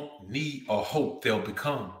you want, need, or hope they'll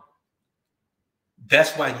become.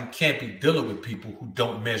 That's why you can't be dealing with people who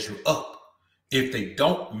don't measure up. If they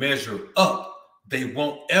don't measure up, they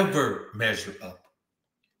won't ever measure up.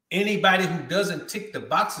 Anybody who doesn't tick the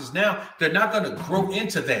boxes now, they're not going to grow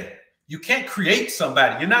into that. You can't create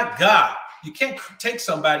somebody. You're not God. You can't take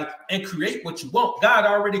somebody and create what you want. God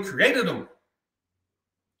already created them.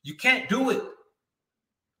 You can't do it.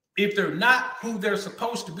 If they're not who they're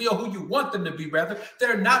supposed to be, or who you want them to be, rather,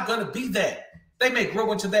 they're not going to be that. They may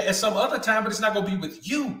grow into that at some other time, but it's not going to be with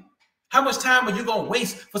you. How much time are you going to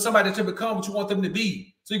waste for somebody to become what you want them to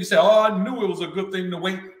be? So you can say, oh, I knew it was a good thing to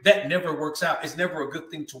wait. That never works out. It's never a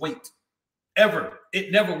good thing to wait. Ever.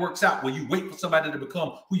 It never works out when you wait for somebody to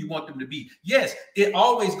become who you want them to be. Yes, it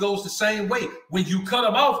always goes the same way. When you cut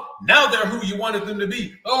them off, now they're who you wanted them to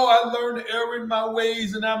be. Oh, I learned to err in my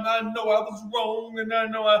ways, and I know I was wrong, and I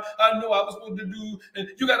know I was supposed to do. And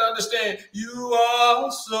you got to understand, you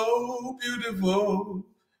are so beautiful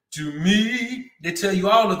to me. They tell you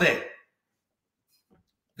all of that.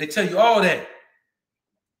 They tell you all that.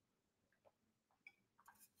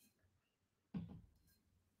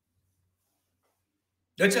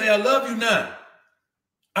 They tell you, I love you now.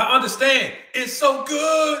 I understand. It's so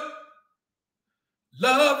good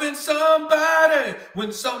loving somebody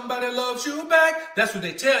when somebody loves you back. That's what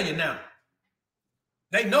they tell you now.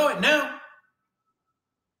 They know it now.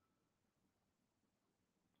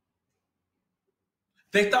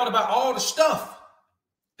 They thought about all the stuff.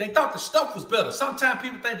 They thought the stuff was better. Sometimes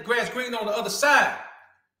people think the grass green on the other side.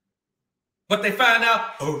 But they find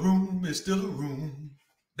out a room is still a room.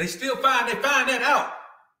 They find that out.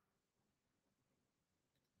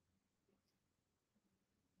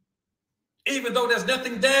 Even though there's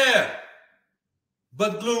nothing there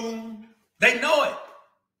but gloom, they know it.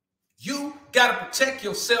 You got to protect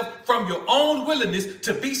yourself from your own willingness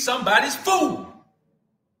to be somebody's fool.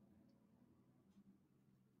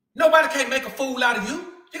 Nobody can make a fool out of you.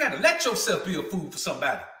 You got to let yourself be a fool for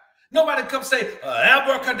somebody. Nobody come say,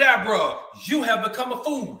 abracadabra, you have become a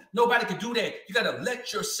fool. Nobody can do that. You got to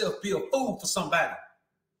let yourself be a fool for somebody.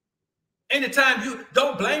 Anytime you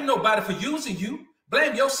don't blame nobody for using you.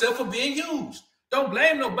 Blame yourself for being used. Don't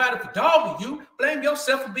blame nobody for dogging you. Blame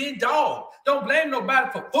yourself for being dogged. Don't blame nobody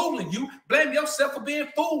for fooling you. Blame yourself for being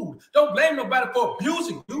fooled. Don't blame nobody for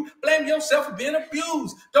abusing you. Blame yourself for being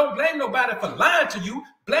abused. Don't blame nobody for lying to you.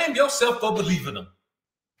 Blame yourself for believing them.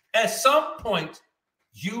 At some point,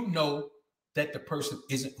 you know that the person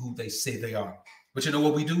isn't who they say they are. But you know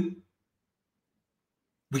what we do?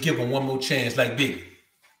 We give them one more chance like Biggie.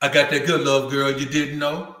 I got that good love, girl, you didn't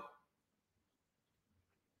know.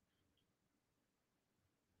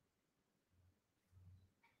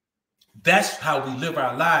 That's how we live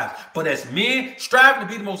our lives. But as men striving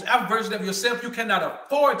to be the most alpha version of yourself, you cannot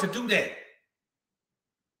afford to do that.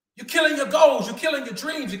 You're killing your goals. You're killing your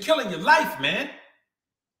dreams. You're killing your life, man.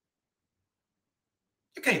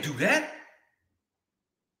 You can't do that.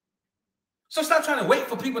 So stop trying to wait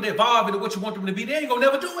for people to evolve into what you want them to be. They ain't going to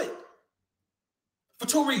never do it. For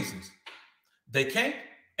two reasons. They can't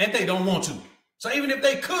and they don't want to. So even if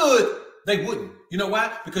they could, they wouldn't. You know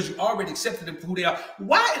why? Because you already accepted them for who they are.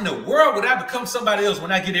 Why in the world would I become somebody else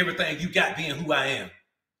when I get everything you got being who I am?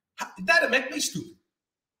 That'll make me stupid.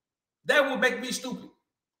 That will make me stupid.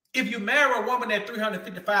 If you marry a woman at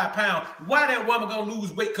 355 pounds, why that woman going to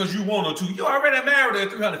lose weight because you want her to? You already married her at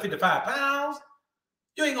 355 pounds.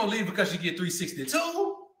 You ain't going to leave because you get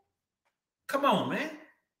 362. Come on, man.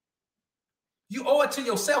 You owe it to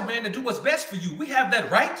yourself, man, to do what's best for you. We have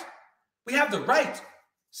that right. We have the right.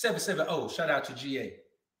 770, shout out to GA.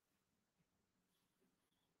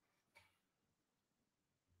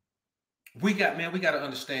 We got to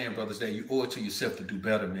understand, brothers, that you owe it to yourself to do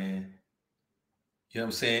better, man. You know what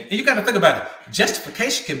I'm saying? And you got to think about it.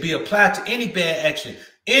 Justification can be applied to any bad action.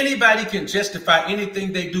 Anybody can justify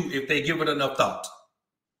anything they do if they give it enough thought.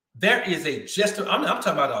 There is I'm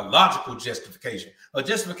talking about a logical justification. A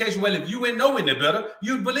justification, well, if you ain't know any better,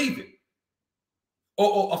 you'd believe it.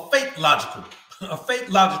 Or a fake logical. A fake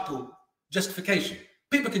logical justification.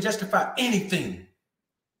 People can justify anything.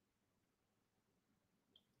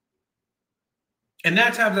 And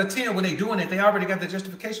 9 times out of 10, when they're doing it, they already got the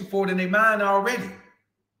justification for it in their mind already.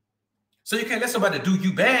 So you can't let somebody do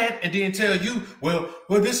you bad and then tell you, well,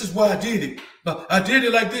 this is why I did it. I did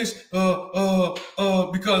it like this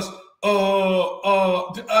because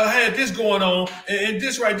I had this going on and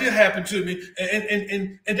this right there happened to me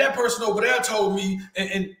and that person over there told me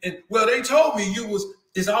and well, they told me you was.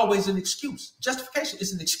 Is always an excuse. Justification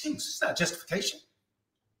is an excuse. It's not justification.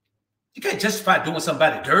 You can't justify doing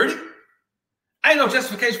somebody dirty. Ain't no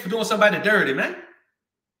justification for doing somebody dirty, man.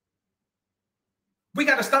 We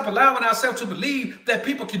got to stop allowing ourselves to believe that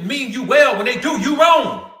people can mean you well when they do you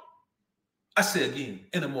wrong. I say again,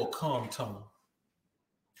 in a more calm tone.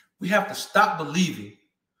 We have to stop believing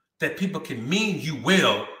that people can mean you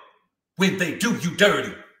well when they do you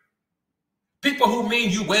dirty. People who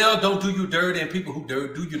mean you well don't do you dirty, and people who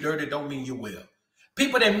do you dirty don't mean you well.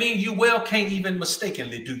 People that mean you well can't even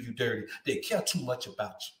mistakenly do you dirty. They care too much about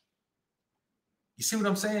you. You see what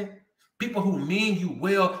I'm saying? People who mean you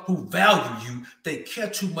well, who value you, they care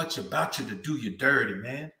too much about you to do you dirty,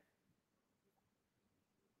 man.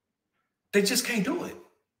 They just can't do it.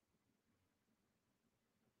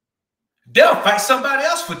 They'll fight somebody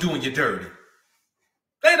else for doing you dirty.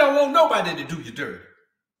 They don't want nobody to do you dirty.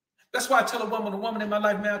 That's why I tell a woman in my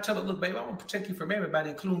life, man, I tell her, look, baby, I want to protect you from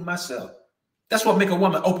everybody, including myself. That's what make a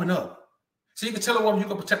woman open up. So you can tell a woman you're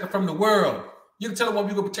going to protect her from the world. You can tell a woman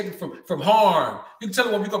you're going to protect her from harm. You can tell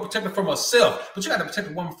a woman you're going to protect her from herself. But you got to protect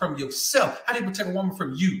a woman from yourself. How do you protect a woman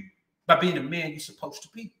from you? By being the man you're supposed to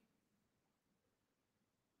be.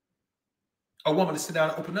 A woman to sit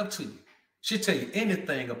down and open up to you. She'll tell you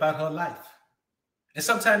anything about her life. And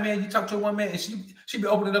sometimes, man, you talk to a woman and she be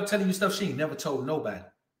opening up, telling you stuff she ain't never told nobody.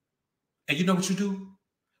 And you know what you do?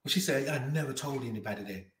 When she said, I never told anybody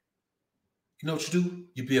that. You know what you do?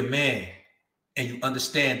 You be a man and you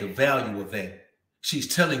understand the value of that.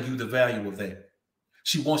 She's telling you the value of that.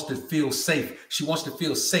 She wants to feel safe. She wants to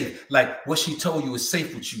feel safe. Like what she told you is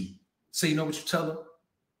safe with you. So you know what you tell her?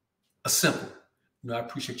 A simple. You know, I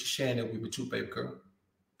appreciate you sharing that with me too, baby girl.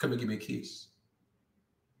 Come and give me a kiss.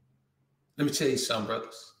 Let me tell you something,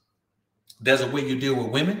 brothers. There's a way you deal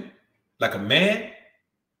with women like a man.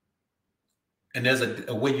 And there's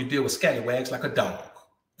a way you deal with scallywags like a dog.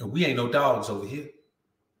 And we ain't no dogs over here.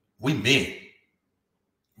 We men.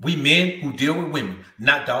 We men who deal with women,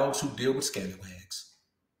 not dogs who deal with scallywags.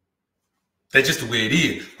 That's just the way it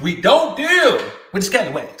is. We don't deal with the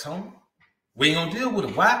scallywags, homie. We ain't gonna deal with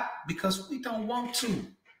them. Why? Because we don't want to.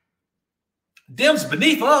 Them's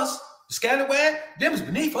beneath us. The scallywag, them's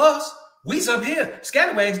beneath us. We's up here.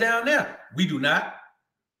 Scallywags down there. We do not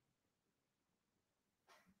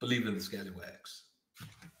believe in the scallywags.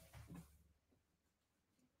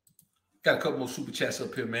 Got a couple more super chats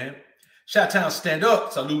up here, man. Shout-town, stand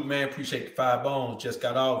up. Salute, man. Appreciate the 5 bones. Just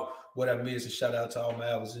got off. What I missed, and shout out to all my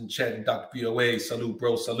hours in chat and Dr. POA. Salute,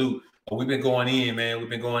 bro. Salute. Oh, we've been going in, man. We've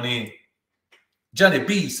been going in. Johnny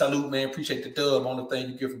B, salute, man. Appreciate the dub. Only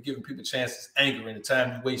thing you get from giving people chances, anger, and the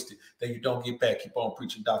time you wasted that you don't get back. Keep on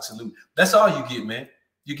preaching, Doc. Salute. That's all you get, man.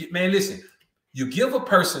 You get, man, listen. You give a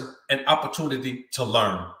person an opportunity to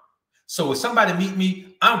learn. So if somebody meet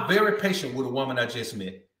me, I'm very patient with a woman I just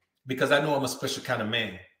met because I know I'm a special kind of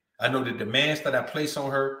man. I know the demands that I place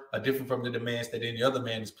on her are different from the demands that any other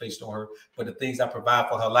man has placed on her. But the things I provide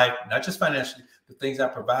for her life, not just financially, the things I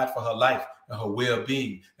provide for her life and her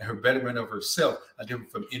well-being and her betterment of herself are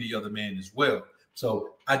different from any other man as well.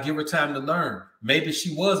 So I give her time to learn. Maybe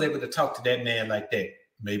she was able to talk to that man like that.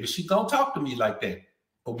 Maybe she gonna talk to me like that.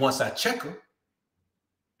 But once I check her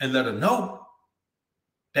and let her know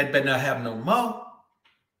that better not happen no more,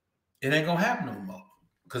 it ain't gonna happen no more.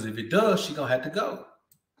 Because if it does, she gonna have to go.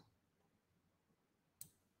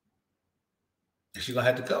 She's going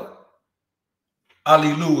to have to go.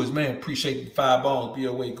 Ali Lewis, man, appreciate the 5 bones.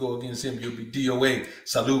 BOA, go against him. You'll be DOA.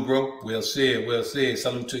 Salute, bro. Well said, well said.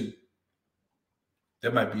 Salute to you.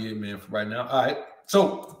 That might be it, man, for right now. All right.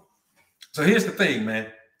 So here's the thing,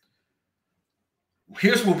 man.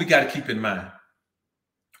 Here's what we got to keep in mind.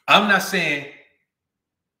 I'm not saying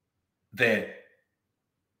that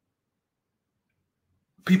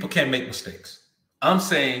people can't make mistakes. I'm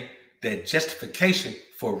saying that justification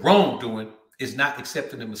for wrongdoing is not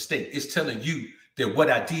accepting a mistake. It's telling you that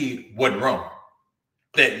what I did wasn't wrong.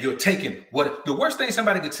 That you're taking what the worst thing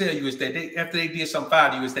somebody could tell you is that after they did something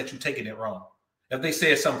foul to you is that you're taking it wrong. If they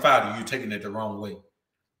said something foul to you, you're taking it the wrong way.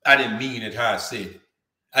 I didn't mean it how I said it.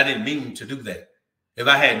 I didn't mean to do that. If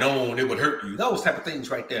I had known it would hurt you, those type of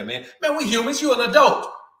things right there, man. Man, we humans, you're an adult.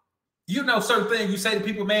 You know certain things you say to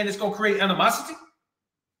people, man, it's gonna create animosity.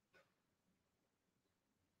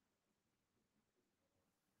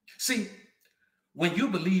 See, when you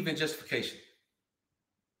believe in justification,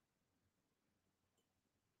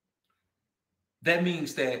 that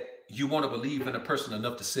means that you want to believe in a person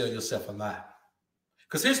enough to sell yourself a lie.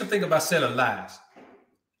 Because here's the thing about selling lies.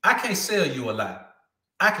 I can't sell you a lie.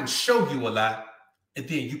 I can show you a lie, and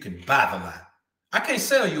then you can buy the lie. I can't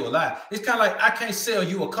sell you a lie. It's kind of like I can't sell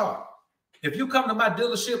you a car. If you come to my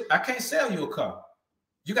dealership, I can't sell you a car.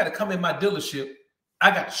 You got to come in my dealership.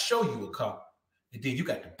 I got to show you a car, and then you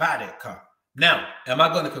got to buy that car. Now, am I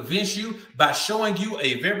going to convince you by showing you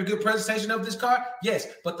a very good presentation of this car? Yes,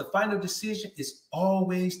 but the final decision is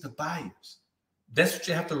always the buyer's. That's what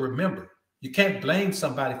you have to remember. You can't blame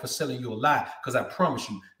somebody for selling you a lie, because I promise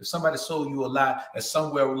you, if somebody sold you a lie, and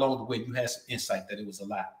somewhere along the way you had some insight that it was a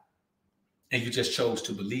lie. and you just chose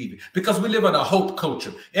to believe it. Because we live in a hope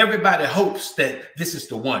culture. Everybody hopes that this is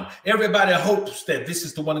the one. Everybody hopes that this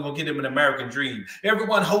is the one that's going to get them an American dream.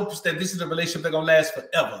 Everyone hopes that this is a relationship that's going to last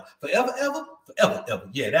forever. Forever, ever? Forever, ever.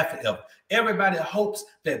 Yeah, that forever. Everybody hopes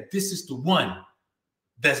that this is the one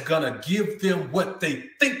that's going to give them what they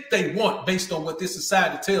think they want based on what this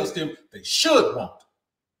society tells them they should want.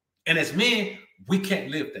 And as men, we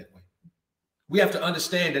can't live that way. We have to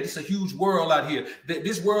understand that it's a huge world out here. That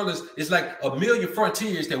this world is like a million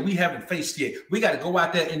frontiers that we haven't faced yet. We got to go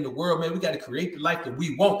out there in the world, man. We got to create the life that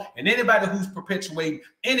we want. And anybody who's perpetuating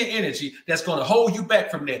any energy that's going to hold you back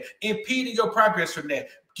from that, impeding your progress from that,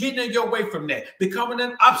 getting in your way from that, becoming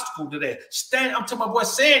an obstacle to that, I'm talking about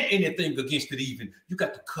saying anything against it even. You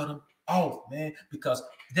got to cut them off, man, because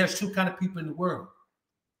there's two kinds of people in the world.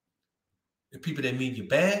 The people that mean you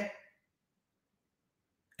bad,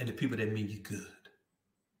 and the people that mean you good.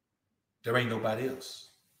 There ain't nobody else.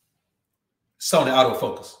 Sony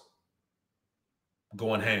autofocus.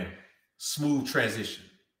 Going ham. Smooth transition.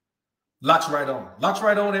 Locks right on. Locks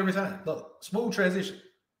right on every time. Look, smooth transition.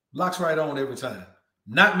 Locks right on every time.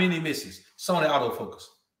 Not many misses. Sony autofocus.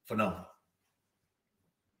 Phenomenal.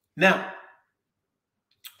 Now,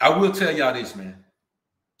 I will tell y'all this, man.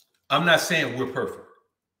 I'm not saying we're perfect,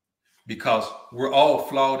 because we're all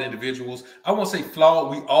flawed individuals. I won't say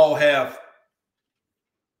flawed. We all have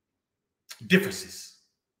differences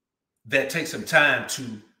that take some time to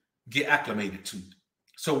get acclimated to.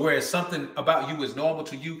 So whereas something about you is normal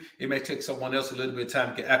to you, it may take someone else a little bit of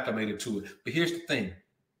time to get acclimated to it. But here's the thing.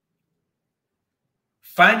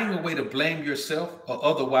 Finding a way to blame yourself or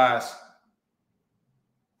otherwise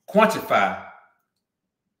quantify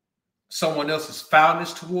someone else's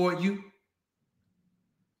foulness toward you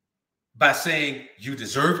by saying you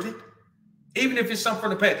deserved it, even if it's something from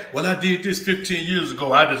the past. Well, I did this 15 years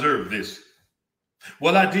ago. I deserve this.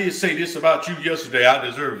 Well, I did say this about you yesterday. I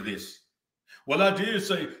deserve this. Well, I did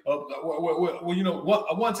say, well, you know,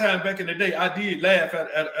 one time back in the day, I did laugh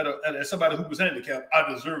at somebody who was handicapped.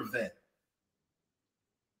 I deserve that.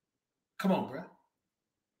 Come on, bro.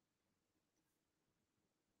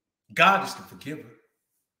 God is the forgiver.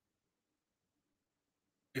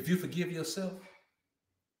 If you forgive yourself,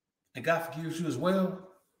 and God forgives you as well,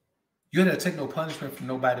 you don't have to take no punishment from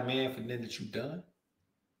nobody, man, for nothing that you've done.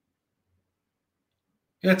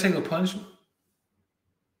 You don't have to take no punishment.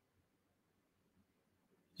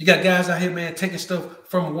 You got guys out here, man, taking stuff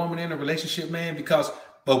from a woman in a relationship, man, because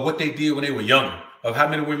of what they did when they were younger, of how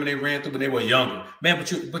many women they ran through when they were younger. Man,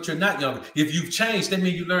 but you're not younger. If you've changed, that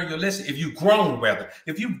means you learned your lesson. If you've grown, rather.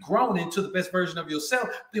 If you've grown into the best version of yourself,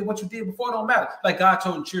 then what you did before don't matter. Like God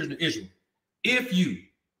told the children of Israel, if you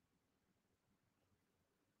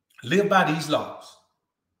live by these laws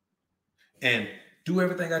and do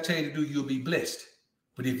everything I tell you to do, you'll be blessed.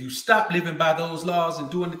 But if you stop living by those laws and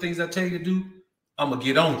doing the things I tell you to do, I'm going to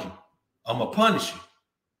get on you. I'm going to punish you.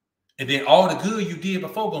 And then all the good you did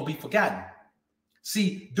before going to be forgotten.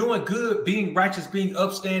 See, doing good, being righteous, being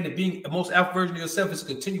upstanding, being the most alpha version of yourself is a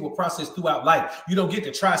continual process throughout life. You don't get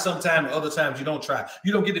to try sometime and other times you don't try.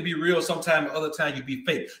 You don't get to be real sometime and other time you be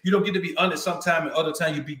fake. You don't get to be honest sometime and other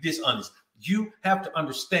time you be dishonest. You have to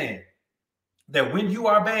understand that when you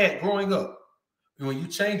are bad growing up, and when you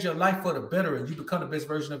change your life for the better and you become the best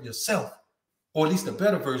version of yourself, or at least a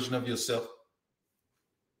better version of yourself,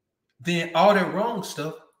 then all that wrong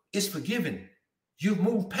stuff is forgiven. You've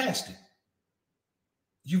moved past it.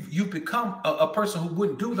 You've become a person who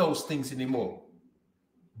wouldn't do those things anymore.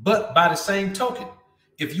 But by the same token,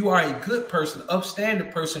 if you are a good person,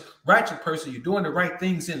 upstanding person, righteous person, you're doing the right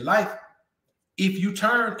things in life, if you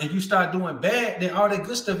turn and you start doing bad, then all that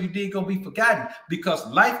good stuff you did gonna be forgotten, because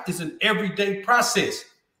life is an everyday process.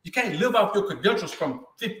 You can't live off your credentials from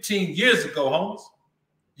 15 years ago, homies.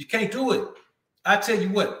 You can't do it. I tell you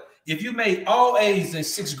what, if you made all A's in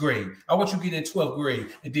 6th grade, I want you to get in 12th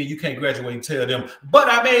grade, and then you can't graduate and tell them, but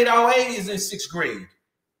I made all A's in 6th grade.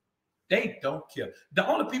 They don't care. The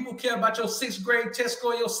only people who care about your 6th grade test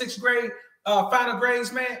score, your 6th grade final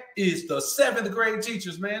grades, man, is the 7th grade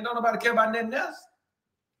teachers, man. Don't nobody care about nothing else.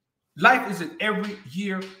 Life is an every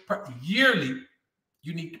year, yearly,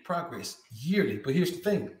 you need to progress yearly. But here's the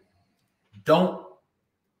thing. Don't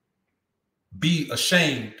be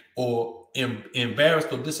ashamed or embarrassed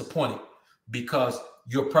or disappointed because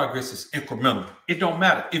your progress is incremental. It don't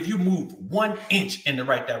matter. If you move 1 inch in the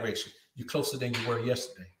right direction, you're closer than you were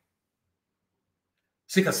yesterday.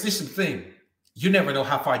 See, because this is the thing. You never know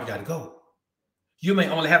how far you got to go. You may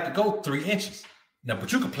only have to go 3 inches. Now,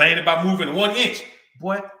 but you complain about moving 1 inch.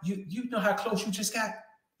 Boy, you know how close you just got?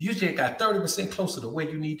 You just got 30% closer to where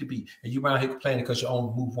you need to be. And you're around here complaining because you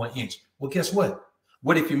only move 1 inch. Well, guess what?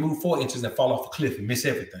 What if you move 4 inches and fall off a cliff and miss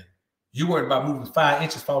everything? You worried about moving 5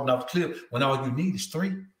 inches, falling off the cliff when all you need is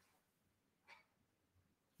 3.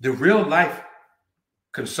 The real life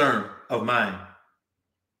concern of mine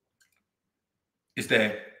is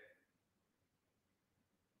that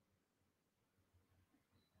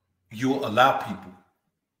you'll allow people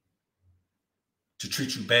to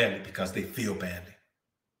treat you badly because they feel badly.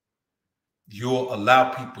 You'll allow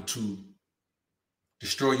people to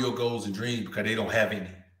destroy your goals and dreams because they don't have any.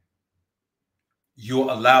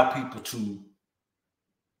 You'll allow people to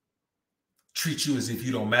treat you as if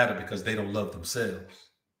you don't matter because they don't love themselves.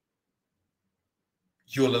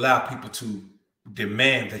 You'll allow people to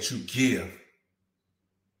demand that you give,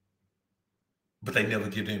 but they never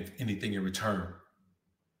give them anything in return.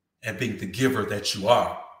 And being the giver that you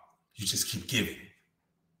are, you just keep giving.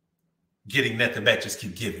 Getting nothing back, just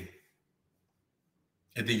keep giving.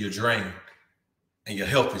 And then you're drained, and your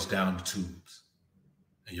health is down the tubes,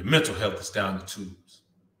 and your mental health is down the tubes,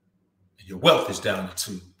 and your wealth is down the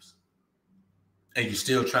tubes, and you're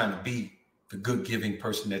still trying to be the good giving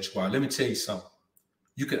person that you are. Let me tell you something.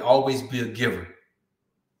 You can always be a giver,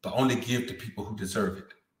 but only give to people who deserve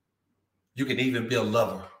it. You can even be a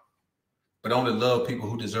lover, but only love people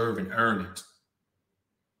who deserve and earn it.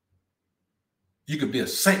 You can be a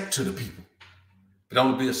saint to the people, but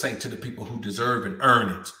only be a saint to the people who deserve and earn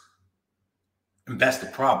it. And that's the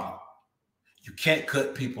problem. You can't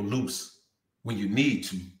cut people loose when you need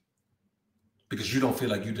to because you don't feel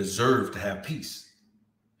like you deserve to have peace.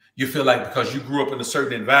 You feel like because you grew up in a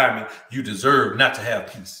certain environment, you deserve not to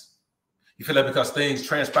have peace. You feel like because things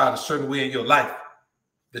transpired a certain way in your life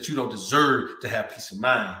that you don't deserve to have peace of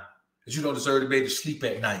mind, that you don't deserve to be able to sleep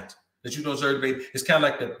at night, that you don't deserve to be. It's kind of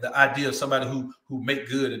like the idea of somebody who make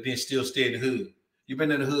good and then still stay in the hood. You've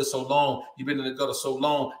been in the hood so long, you've been in the gutter so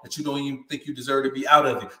long that you don't even think you deserve to be out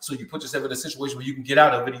of it. So you put yourself in a situation where you can get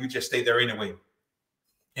out of it and you just stay there anyway.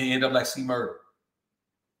 And you end up like C Murder,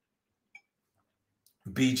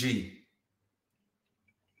 BG,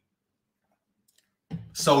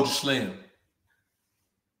 Soldier Slim,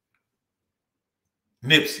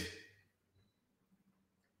 Nipsey.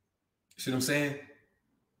 You see what I'm saying?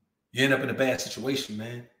 You end up in a bad situation,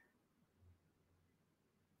 man.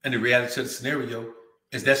 And the reality of the scenario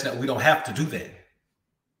is we don't have to do that.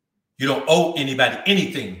 You don't owe anybody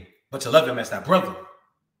anything but to love him as thy brother.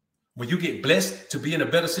 When you get blessed to be in a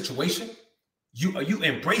better situation, you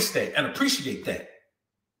embrace that and appreciate that.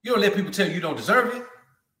 You don't let people tell you don't deserve it.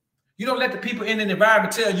 You don't let the people in an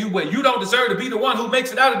environment tell you what you don't deserve to be the one who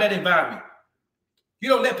makes it out of that environment. You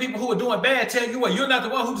don't let people who are doing bad tell you what you're not the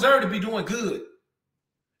one who deserves to be doing good.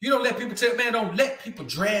 You don't let people tell, man, don't let people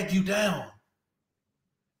drag you down.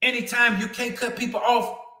 Anytime you can't cut people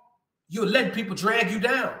off, you're letting people drag you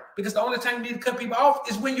down because the only time you need to cut people off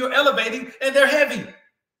is when you're elevating and they're heavy.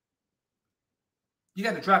 You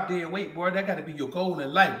got to drop dead weight, boy. That got to be your goal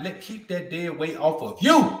in life. Keep that dead weight off of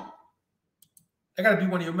you. That got to be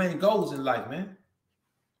one of your main goals in life, man.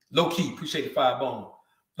 Low key, appreciate the 5 bone.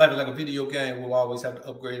 Life is like a video game. We'll always have to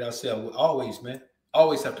upgrade ourselves. We'll always, man.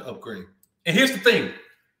 Always have to upgrade. And here's the thing.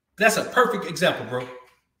 That's a perfect example, bro.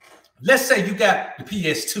 Let's say you got the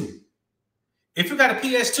PS2. If you got a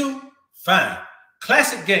PS2, fine.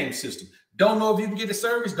 Classic game system. Don't know if you can get the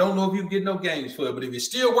service. Don't know if you can get no games for it. But if it's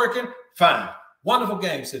still working, fine. Wonderful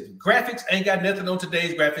game system. Graphics ain't got nothing on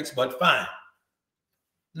today's graphics, but fine.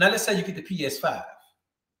 Now let's say you get the PS5.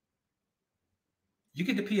 You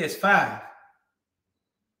get the PS5.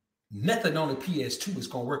 Nothing on the PS2 is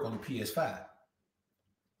going to work on the PS5.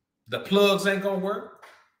 The plugs ain't going to work.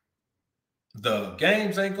 The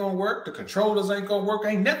games ain't going to work. The controllers ain't going to work.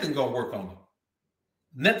 Ain't nothing going to work on them.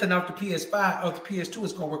 Nothing off the PS5 or the PS2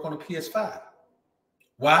 is going to work on the PS5.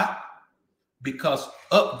 Why? Because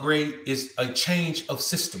upgrade is a change of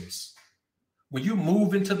systems. When you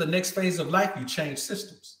move into the next phase of life, you change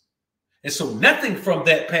systems. And so nothing from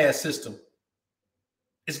that past system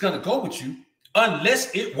is going to go with you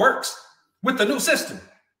unless it works with the new system.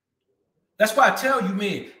 That's why I tell you,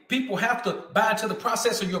 man, people have to buy into the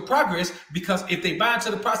process of your progress, because if they buy into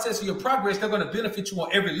the process of your progress, they're going to benefit you on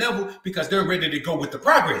every level because they're ready to go with the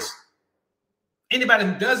progress. Anybody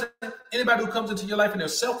who doesn't, anybody who comes into your life and they're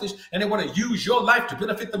selfish and they want to use your life to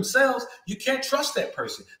benefit themselves, you can't trust that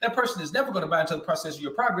person. That person is never going to buy into the process of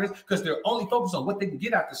your progress because they're only focused on what they can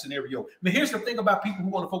get out of the scenario. But here's the thing about people who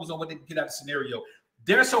want to focus on what they can get out of the scenario.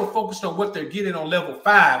 They're so focused on what they're getting on level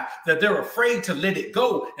 5 that they're afraid to let it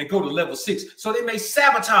go and go to level 6. So they may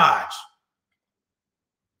sabotage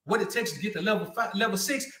what it takes to get to level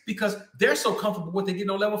 6 because they're so comfortable with what they get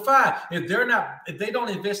on level 5. If they don't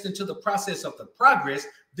invest into the process of the progress,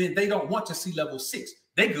 then they don't want to see level 6.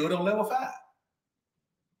 They good on level 5.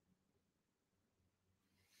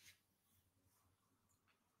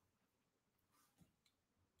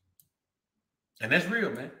 And that's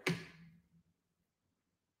real, man.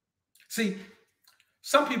 See,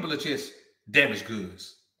 some people are just damaged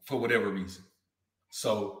goods for whatever reason.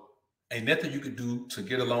 So ain't nothing you can do to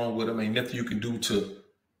get along with them. Ain't nothing you can do to,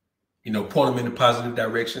 point them in a positive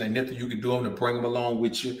direction. Ain't nothing you can do them to bring them along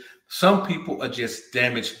with you. Some people are just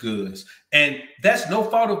damaged goods. And that's no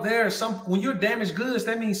fault of theirs. When you're damaged goods,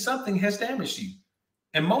 that means something has damaged you.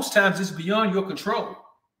 And most times it's beyond your control.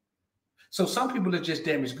 So some people are just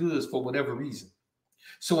damaged goods for whatever reason.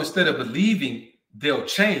 So instead of believing they'll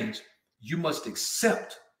change, you must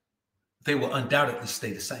accept they will undoubtedly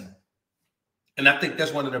stay the same. And I think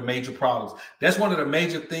that's one of the major problems. That's one of the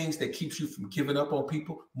major things that keeps you from giving up on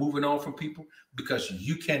people, moving on from people, because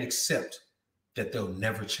you can't accept that they'll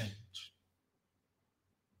never change.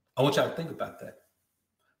 I want y'all to think about that.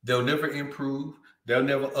 They'll never improve. They'll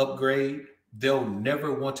never upgrade. They'll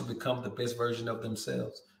never want to become the best version of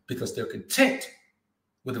themselves because they're content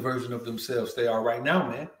with the version of themselves they are right now,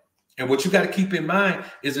 man. And what you got to keep in mind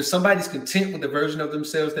is if somebody's content with the version of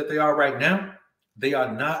themselves that they are right now, they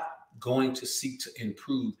are not going to seek to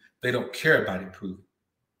improve. They don't care about improving.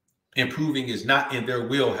 Improving is not in their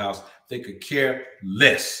wheelhouse. They could care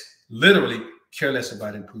less, literally care less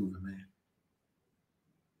about improving, man.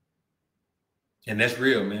 And that's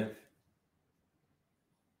real, man.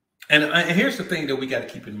 And here's the thing that we got to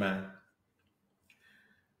keep in mind.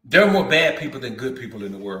 There are more bad people than good people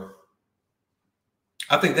in the world.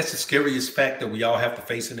 I think that's the scariest fact that we all have to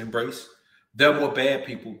face and embrace. There are more bad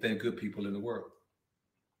people than good people in the world.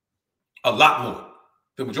 A lot more.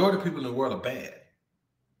 The majority of people in the world are bad.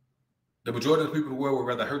 The majority of the people in the world would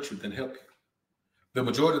rather hurt you than help you. The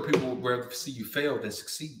majority of the people would rather see you fail than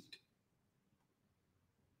succeed.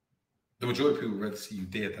 The majority of people would rather see you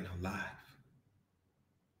dead than alive.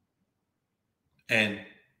 And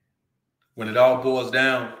when it all boils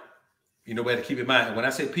down, we have to keep in mind. And when I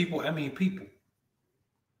say people, I mean people.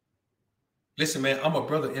 Listen, man, I'm a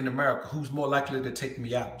brother in America. Who's more likely to take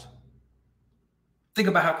me out? Think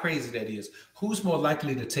about how crazy that is. Who's more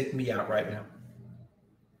likely to take me out right now?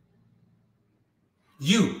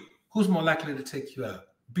 You. Who's more likely to take you out?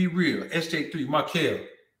 Be real. SJ3, Markel,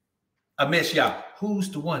 Amesh Yah. Who's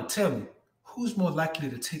the one? Tell me. Who's more likely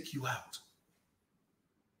to take you out?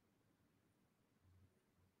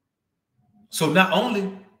 So not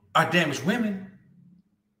only are damaged women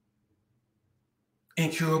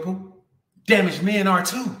incurable, damaged men are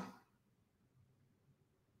too.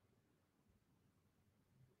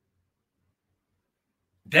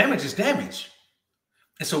 Damage is damage.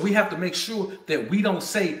 And so we have to make sure that we don't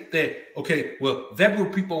say that, okay, well, that group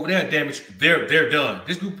of people over there damaged, they're done.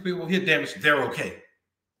 This group of people here damaged, they're okay.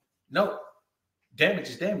 No, damage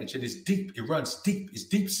is damage. And it's deep. It runs deep. It's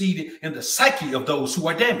deep-seated in the psyche of those who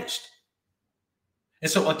are damaged. And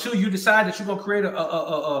so until you decide that you're going to create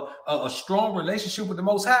a strong relationship with the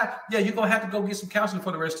Most High, yeah, you're going to have to go get some counseling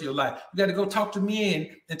for the rest of your life. You got to go talk to men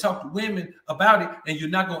and talk to women about it, and you're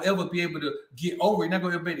not going to ever be able to get over it. You're not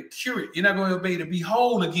going to be able to cure it. You're not going to be able to be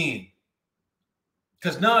whole again.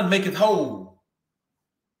 Because none maketh whole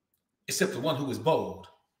except the one who is bold.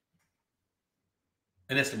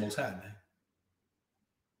 And that's the Most High, man.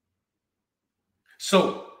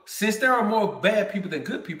 So since there are more bad people than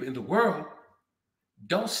good people in the world,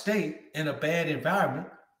 don't stay in a bad environment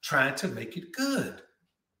trying to make it good.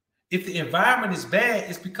 If the environment is bad,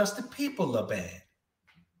 it's because the people are bad.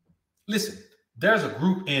 Listen, there's a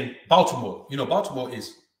group in Baltimore. Baltimore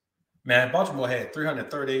had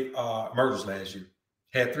 338 murders last year.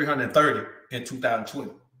 Had 330 in 2020.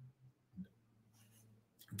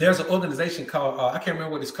 There's an organization called, I can't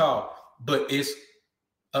remember what it's called, but it's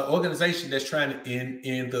an organization that's trying to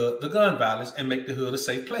end the gun violence and make the hood a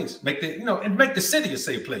safe place, make the city a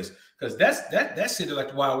safe place, because that city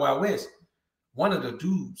like the Wild Wild West. One of the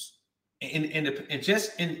dudes I think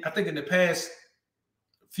in the past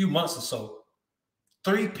few months or so,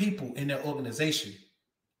 3 people in that organization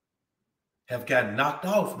have gotten knocked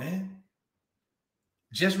off, man.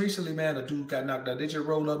 Just recently, man, a dude got knocked out. They just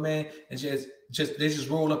roll up, man, and they just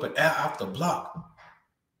roll up and out the block.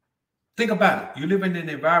 Think about it. You live in an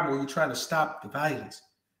environment where you're trying to stop the violence,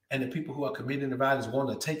 and the people who are committing the violence want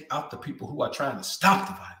to take out the people who are trying to stop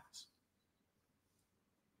the violence.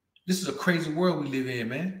 This is a crazy world we live in,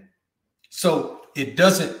 man. So it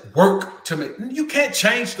doesn't work to make. You can't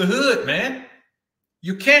change the hood, man.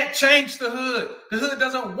 You can't change the hood. The hood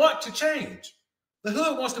doesn't want to change. The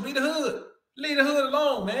hood wants to be the hood. Leave the hood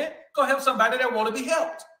alone, man. Go help somebody that want to be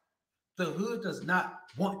helped. The hood does not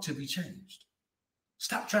want to be changed.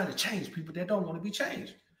 Stop trying to change people that don't want to be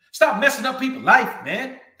changed. Stop messing up people's life,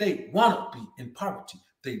 man. They want to be in poverty.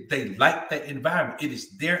 They like that environment. It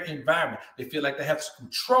is their environment. They feel like they have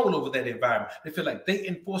control over that environment. They feel like they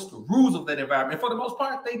enforce the rules of that environment. And for the most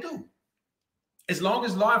part, they do. As long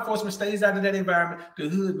as law enforcement stays out of that environment, the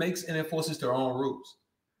hood makes and enforces their own rules.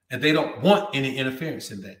 And they don't want any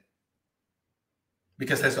interference in that,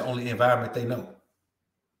 because that's the only environment they know.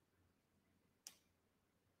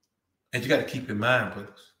 And you got to keep in mind,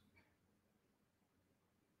 brothers.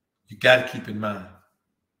 You got to keep in mind.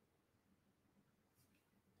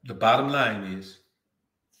 The bottom line is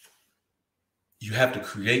you have to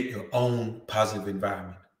create your own positive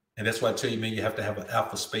environment. And that's why I tell you, man, you have to have an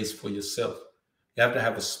alpha space for yourself. You have to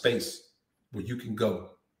have a space where you can go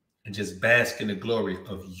and just bask in the glory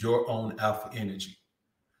of your own alpha energy.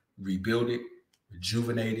 Rebuild it,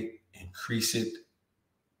 rejuvenate it, increase it,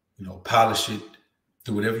 polish it,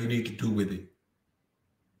 do whatever you need to do with it.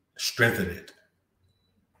 Strengthen it.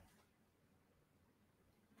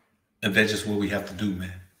 And that's just what we have to do,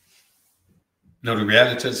 man. The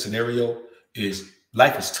reality of the scenario is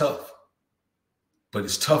life is tough, but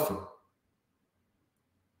it's tougher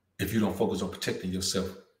if you don't focus on protecting yourself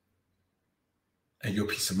and your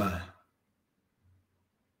peace of mind.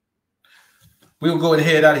 We'll go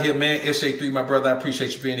ahead out of here, man. SA3, my brother, I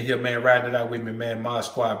appreciate you being here, man. Riding it out with me, man. Mod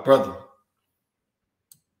Squad, brother.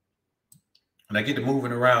 When I get to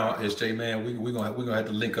moving around, SJ, man, we're gonna have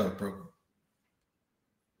to link up, bro.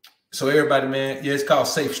 So everybody, man, yeah, it's called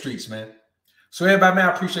Safe Streets, man. So everybody, man,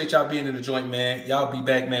 I appreciate y'all being in the joint, man. Y'all be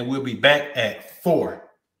back, man. We'll be back at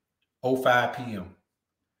 4:05 p.m.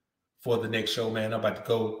 for the next show, man. I'm about to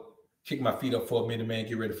go kick my feet up for a minute, man.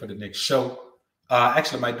 Get ready for the next show.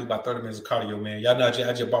 Actually, I might do about 30 minutes of cardio, man. Y'all know I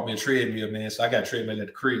just bought me a treadmill, man. So I got a treadmill at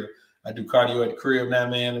the crib. I do cardio at the crib now,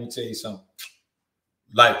 man. Let me tell you something.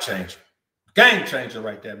 Life changer. Game changer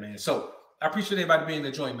right there, man. So I appreciate everybody being in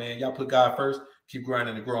the joint, man. Y'all put God first. Keep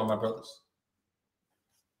grinding and growing, my brothers.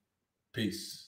 Peace.